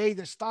to delay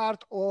the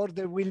start, or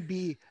there will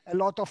be a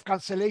lot of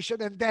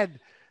cancellation, and then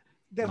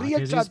the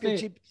real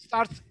championship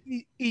starts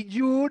in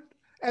June,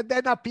 and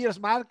then appears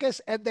Marquez,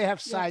 and they have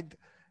signed,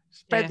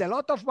 spent a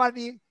lot of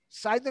money,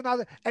 signed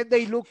another, and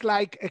they look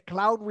like a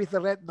clown with a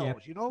red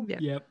nose, you know?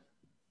 Yep.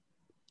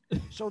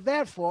 So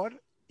therefore,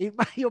 in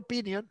my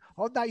opinion,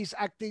 Honda is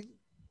acting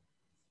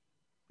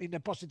in a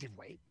positive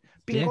way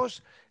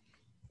because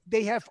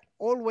they have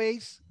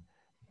always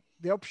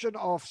the option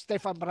of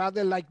Stefan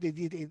Bradl like they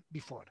did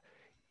before.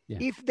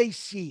 If they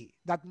see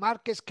that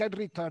Marquez can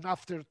return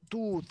after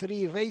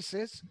 2-3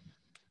 races,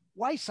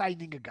 why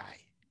signing a guy?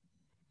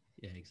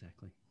 Yeah,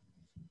 exactly.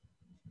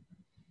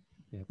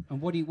 Yeah. And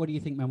what do you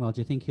think, Manuel?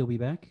 Do you think he'll be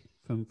back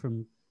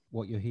from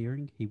what you're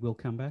hearing? He will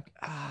come back?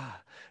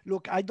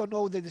 Look, I don't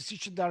know the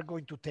decision they are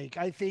going to take.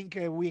 I think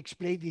we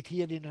explained it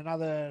here in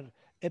another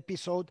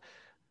episode.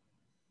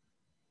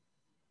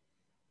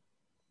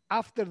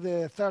 After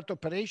the third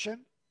operation,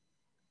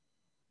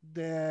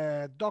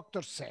 the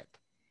doctor said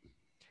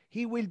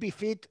he will be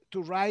fit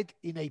to ride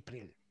in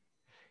April.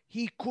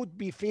 He could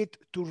be fit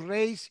to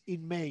race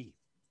in May.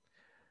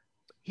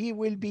 He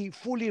will be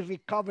fully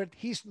recovered.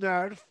 His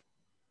nerve,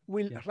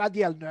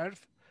 radial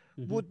nerve,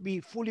 would be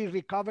fully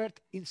recovered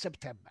in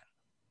September.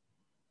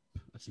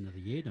 That's another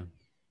year done.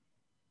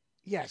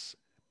 Yes,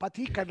 but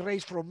he can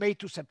race from May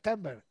to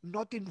September,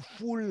 not in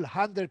full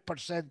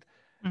 100%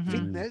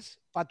 fitness,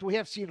 but we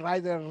have seen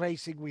riders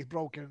racing with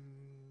broken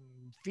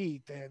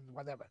feet and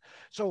whatever.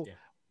 So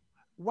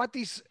what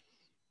is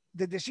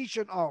the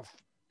decision of,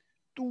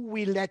 do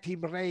we let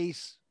him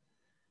race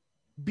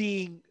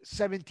being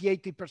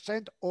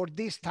 70-80%, or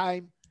this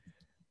time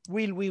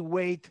will we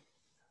wait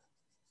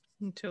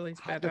until he's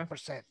better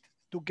 100%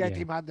 to get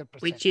him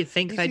 100%? Which you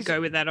think they'd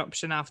go with that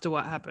option after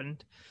what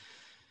happened?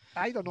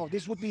 I don't know.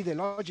 This would be the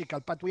logical,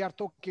 but we are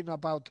talking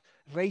about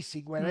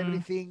racing where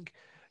everything,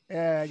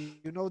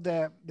 you know,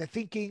 the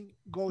thinking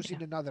goes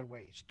in another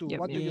ways too.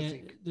 What do you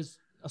think?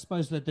 I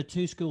suppose that the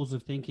two schools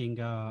of thinking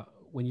are,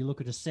 when you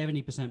look at a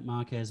 70%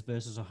 Marquez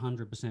versus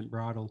 100%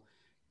 Bridle,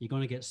 you're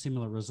going to get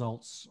similar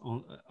results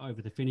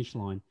over the finish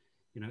line.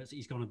 You know,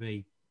 he's going to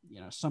be,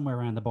 you know, somewhere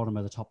around the bottom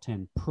of the top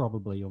 10,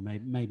 probably, or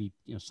maybe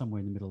you know,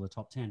 somewhere in the middle of the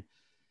top 10.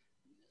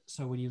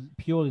 So when you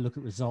purely look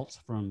at results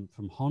from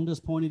Honda's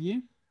point of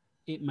view,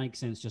 it makes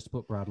sense just to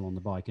put Bridle on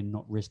the bike and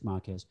not risk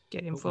Marquez.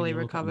 Get him fully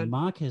recovered.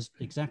 Marquez,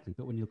 exactly.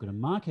 But when you look at a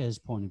Marquez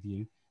point of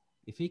view,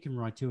 if he can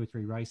ride 2 or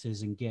 3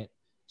 races and get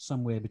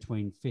somewhere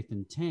between 5th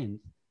and 10th,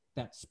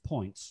 that's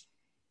points.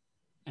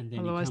 And then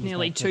otherwise,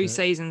 nearly 2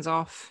 seasons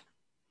off.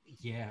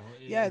 Yeah.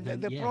 The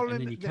problem.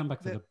 And then you come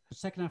back for the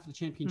second half of the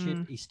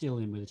championship, he's still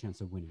in with a chance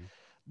of winning.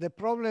 The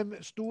problem,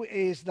 Stu,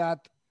 is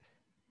that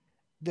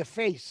the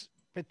phase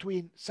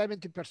between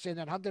 70%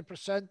 and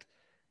 100%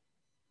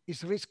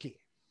 is risky.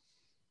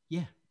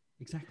 Yeah,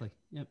 exactly.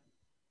 Yep.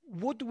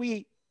 Would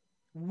we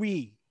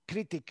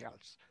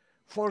criticals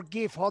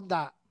forgive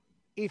Honda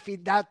if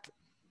in that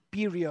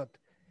period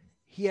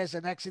he has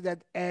an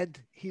accident and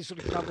his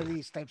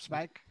recovery steps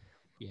back?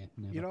 Yeah,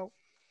 never. You know,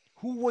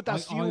 who would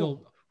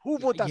assume? Who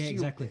would assume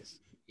exactly. this?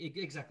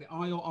 Exactly.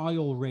 I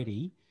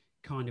already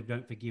kind of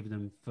don't forgive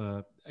them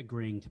for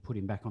agreeing to put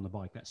him back on the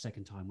bike that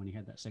second time when he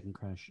had that second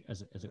crash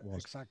as it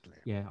was. Exactly.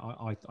 Yeah,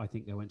 I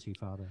think they went too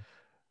far there.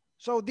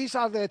 So these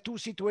are the two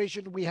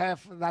situations we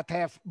have that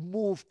have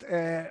moved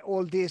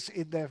all this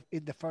in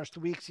the first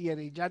weeks here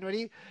in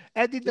January.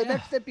 And in the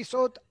next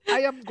episode,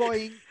 I am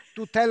going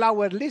to tell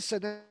our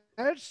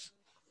listeners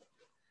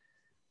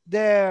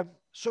the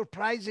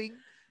surprising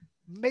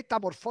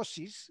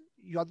metamorphosis.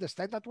 You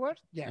understand that word?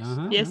 Yes.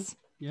 Yes.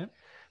 Yeah.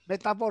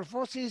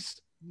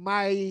 Metamorphosis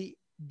my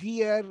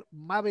dear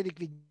Maverick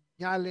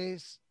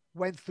Viñales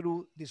went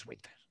through this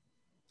winter.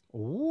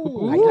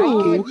 Oh,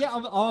 I like yeah,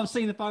 I've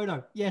seen the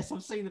photo. Yes,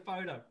 I've seen the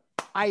photo.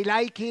 I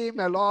like him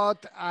a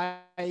lot. I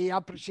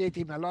appreciate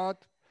him a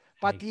lot.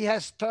 But he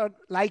has turned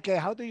like a,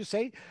 how do you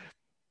say?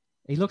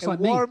 He looks like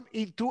worm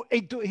me. into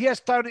he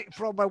has turned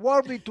from a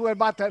worm into a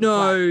butterfly.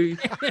 No.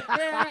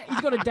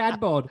 He's got a dad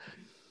bod.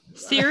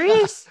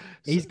 Serious?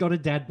 He's got a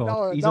dad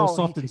bod. He's all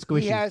soft and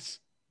squishy.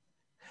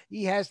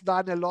 He has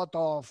done a lot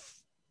of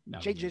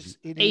changes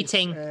in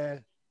eating. His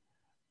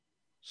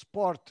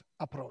sport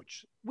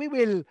approach. We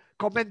will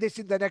comment this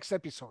in the next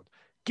episode.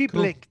 Keep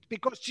linked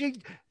because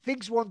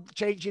things won't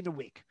change in a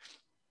week.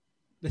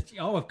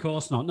 Oh, of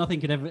course not. Nothing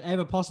could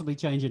ever possibly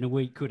change in a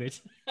week, could it?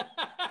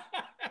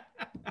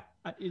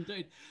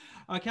 Indeed.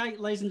 Okay,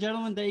 ladies and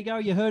gentlemen, there you go.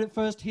 You heard it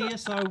first here.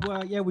 So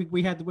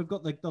we've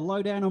got the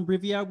lowdown on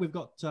Brivio. We've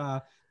got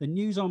the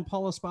news on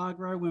Pol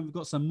Espargaro. We've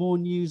got some more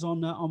news on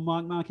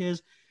Marc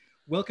Marquez.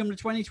 Welcome to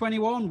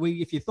 2021.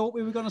 If you thought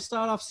we were going to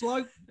start off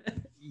slow,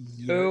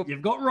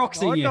 you've got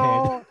rocks in your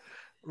head.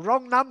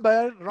 Wrong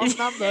number.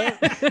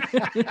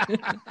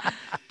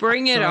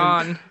 Bring it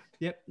on.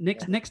 Yep.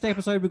 Next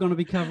episode, we're going to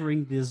be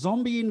covering the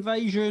zombie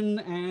invasion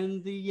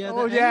and the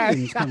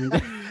aliens coming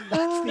down.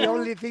 That's the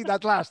only thing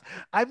that lasts.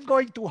 I'm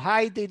going to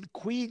hide in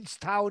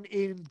Queenstown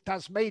in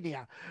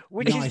Tasmania,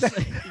 which is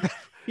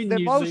the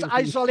most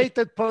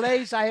isolated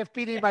place I have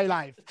been in my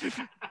life.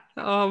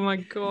 Oh my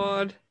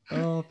God.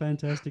 Oh,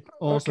 fantastic.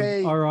 Awesome.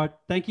 Okay. All right.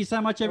 Thank you so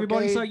much,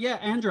 everybody. Okay. So yeah,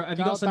 Andrew, have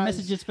you got some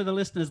messages for the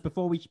listeners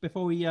before we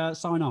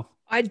sign off?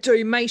 I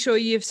do. Make sure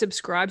you've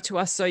subscribed to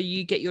us so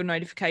you get your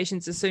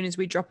notifications as soon as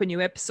we drop a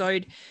new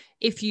episode.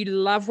 If you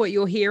love what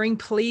you're hearing,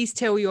 please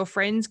tell your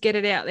friends, get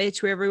it out there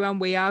to everyone.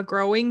 We are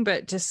growing,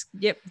 but just,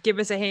 give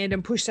us a hand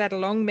and push that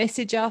along.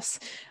 Message us,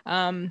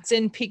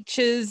 send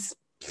pictures.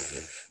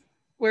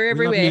 We're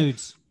everywhere. We love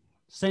nudes.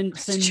 Send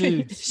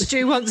nudes.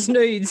 Stu wants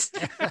nudes.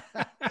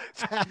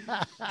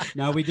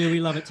 No, we do. We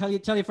love it. Tell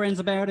your friends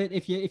about it.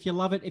 If you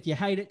love it, if you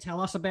hate it, tell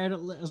us about it.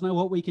 Let us know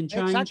what we can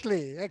change.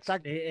 Exactly.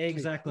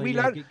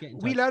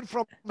 We learn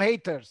from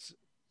haters.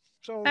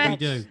 So we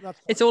do.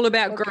 It's all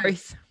about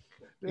growth.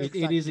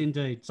 It is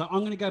indeed. So I'm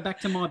going to go back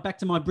to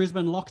my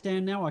Brisbane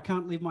lockdown now. I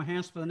can't leave my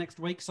house for the next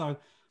week, so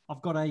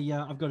I've got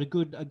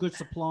a good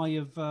supply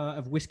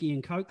of whiskey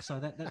and Coke. So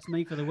that's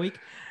me for the week.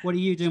 What are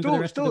you doing for the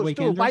rest of the week,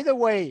 Andrew? By the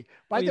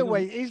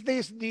way, is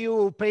this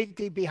new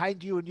painting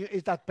behind you?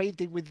 Is that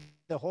painting with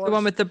the horse? The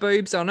one with the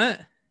boobs on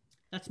it.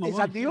 That's my wife. Is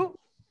that new?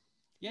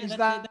 Yeah. Is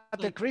that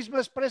a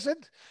Christmas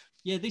present?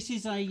 Yeah, this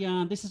is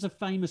a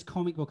famous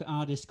comic book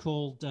artist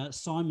called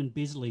Simon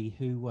Bisley,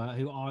 who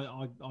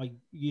I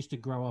used to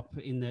grow up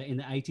in the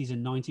 80s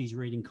and 90s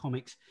reading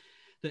comics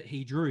that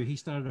he drew. He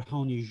started a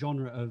whole new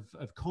genre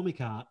of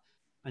comic art,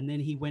 and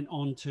then he went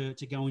on to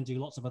go and do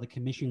lots of other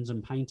commissions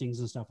and paintings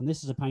and stuff. And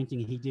this is a painting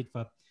he did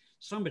for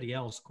somebody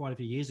else quite a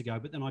few years ago,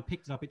 but then I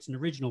picked it up. It's an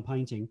original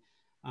painting,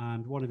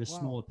 one of his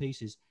smaller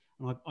pieces,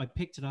 and I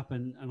picked it up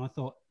and I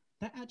thought,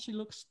 that actually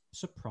looks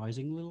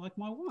surprisingly like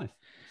my wife.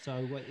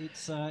 So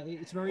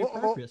it's very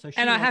appropriate. So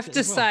and I have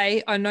to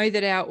say, I know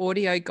that our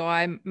audio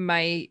guy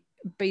may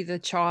be the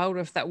child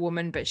of that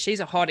woman, but she's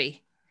a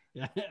hottie.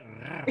 Yeah.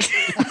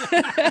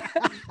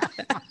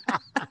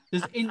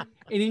 in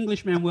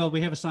English man world,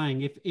 we have a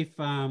saying: if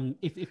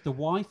the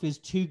wife is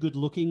too good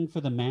looking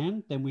for the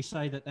man, then we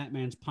say that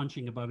man's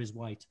punching above his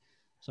weight.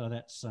 So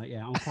that's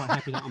I'm quite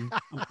happy that I'm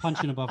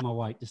punching above my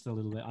weight just a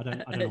little bit. I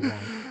don't know why.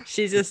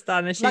 She's a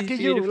stunner. She's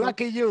beautiful.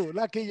 Lucky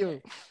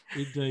you.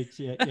 Indeed,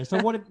 yeah. So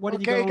what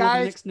have you got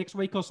on next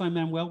week or so,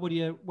 Manuel? What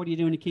are you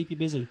doing to keep you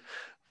busy?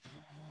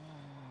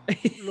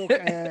 Look,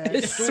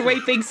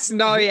 sweeping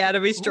snow out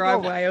of his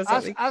driveway or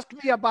something. Ask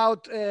me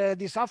about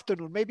this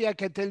afternoon. Maybe I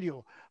can tell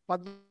you, but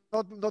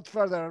not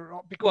further.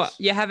 Because what,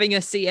 you're having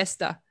a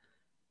siesta?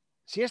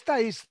 Siesta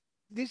is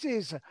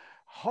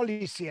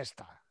holy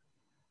siesta.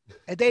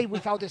 A day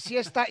without a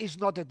siesta is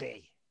not a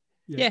day.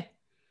 Yeah.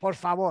 Por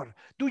favor.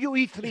 Do you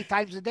eat 3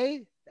 times a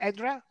day,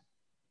 Andra?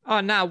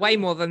 Oh, no, way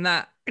more than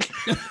that.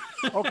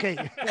 Okay.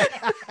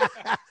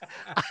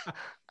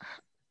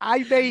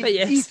 I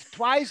may eat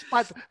twice,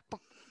 but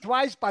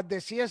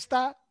the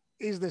siesta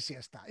is the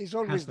siesta. It's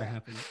always there.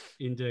 Happen.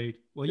 Indeed.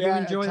 Well, you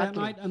enjoy that,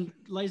 mate. And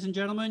ladies and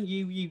gentlemen,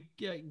 you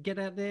get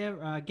out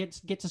there,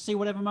 get to see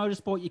whatever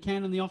motorsport you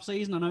can in the off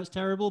season. I know it's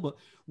terrible, but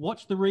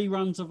watch the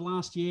reruns of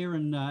last year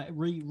and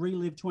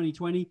relive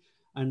 2020.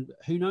 And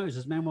who knows,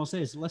 as Manuel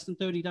says, less than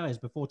 30 days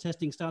before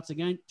testing starts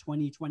again.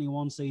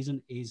 2021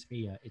 season is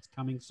here. It's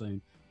coming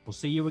soon. We'll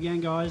see you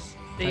again, guys.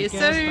 See you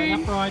soon. Stay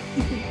upright.